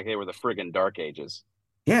 People act like they were the friggin' dark ages.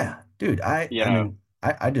 Yeah, dude. I You I know, mean,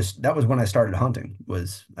 I just that was when I started hunting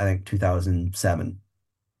was I think 2007,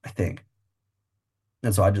 I think.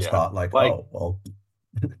 And so I just yeah, thought like, like oh, well,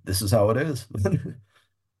 this is how it is.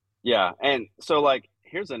 yeah. And so like,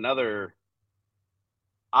 here's another.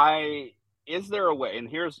 I Is there a way? And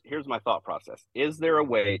here's my thought process. Is there a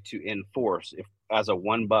way to enforce if as a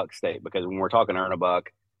one buck state? Because when we're talking earn a buck,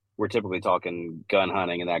 we're typically talking gun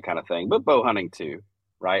hunting and that kind of thing, but bow hunting too,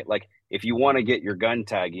 right? Like if you want to get your gun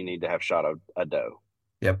tag, you need to have shot a doe.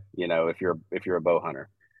 Yep. If you're a bow hunter.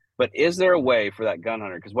 But is there a way for that gun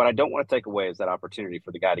hunter? Because what I don't want to take away is that opportunity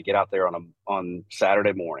for the guy to get out there on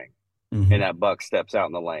Saturday morning, Mm-hmm. and that buck steps out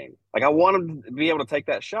in the lane. Like, I want him to be able to take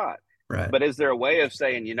that shot. Right. But is there a way of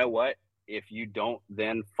saying, you know what, if you don't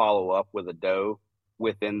then follow up with a doe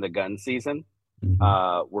within the gun season,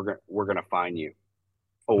 we're gonna fine you,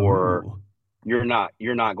 or Ooh. you're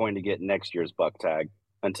not going to get next year's buck tag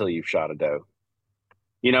until you've shot a doe.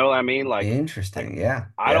 You know what I mean? Like, Interesting. Yeah.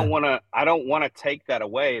 I don't want to take that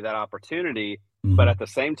away, that opportunity. But at the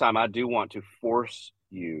same time, I do want to force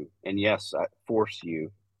you, and yes, I force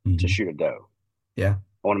you to shoot a doe. Yeah.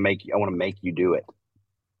 I want to make you do it.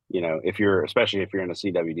 You know, especially if you're in a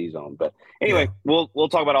CWD zone. But anyway, we'll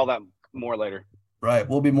talk about all that more later. Right.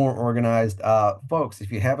 We'll be more organized. Folks,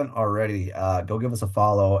 if you haven't already, go give us a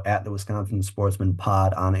follow at the Wisconsin Sportsman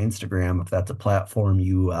Pod on Instagram, if that's a platform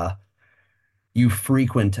you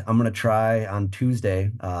frequent. I'm going to try on Tuesday.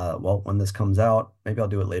 When this comes out, maybe I'll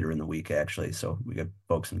do it later in the week, actually. So we give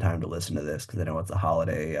folks some time to listen to this, because I know it's a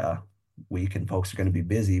holiday week and folks are going to be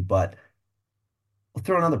busy, but we'll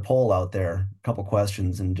throw another poll out there, a couple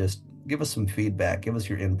questions, and just give us some feedback. Give us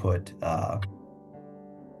your input.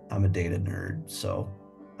 I'm a data nerd, so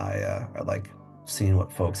I like seeing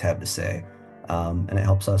what folks have to say. And it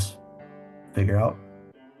helps us figure out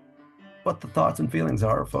what the thoughts and feelings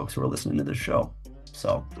are of folks who are listening to this show.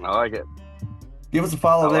 So I like it. Give us a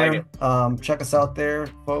follow there. Like Check us out there,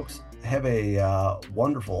 folks. Have a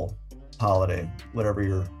wonderful holiday, whatever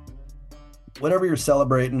you're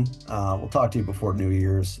celebrating. We'll talk to you before New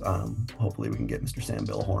Year's. Hopefully we can get Mr. Sam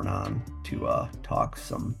Billhorn on to talk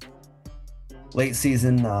some late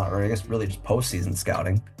season, or I guess really just postseason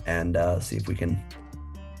scouting, and see if we can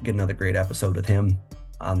get another great episode with him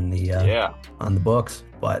on the books.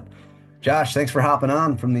 But Josh, thanks for hopping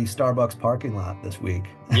on from the Starbucks parking lot this week.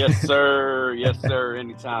 Yes, sir. Yes, sir.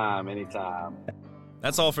 Anytime.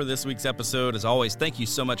 That's all for this week's episode. As always, thank you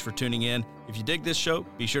so much for tuning in. If you dig this show,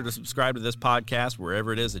 be sure to subscribe to this podcast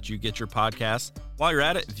wherever it is that you get your podcasts. While you're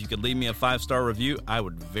at it, if you could leave me a 5-star review, I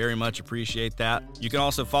would very much appreciate that. You can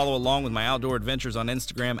also follow along with my outdoor adventures on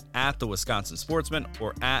Instagram at The Wisconsin Sportsman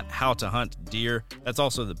or at How to Hunt Deer. That's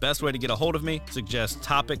also the best way to get a hold of me. Suggest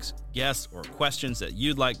topics, guests, or questions that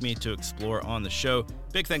you'd like me to explore on the show.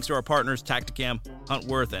 Big thanks to our partners, Tactacam,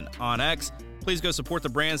 Huntworth, and OnX. Please go support the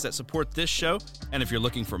brands that support this show. And if you're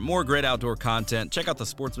looking for more great outdoor content, check out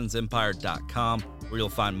thesportsmansempire.com, where you'll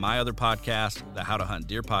find my other podcast, the How to Hunt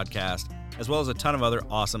Deer podcast, as well as a ton of other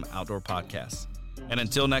awesome outdoor podcasts. And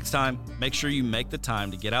until next time, make sure you make the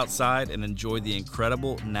time to get outside and enjoy the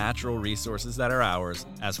incredible natural resources that are ours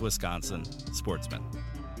as Wisconsin sportsmen.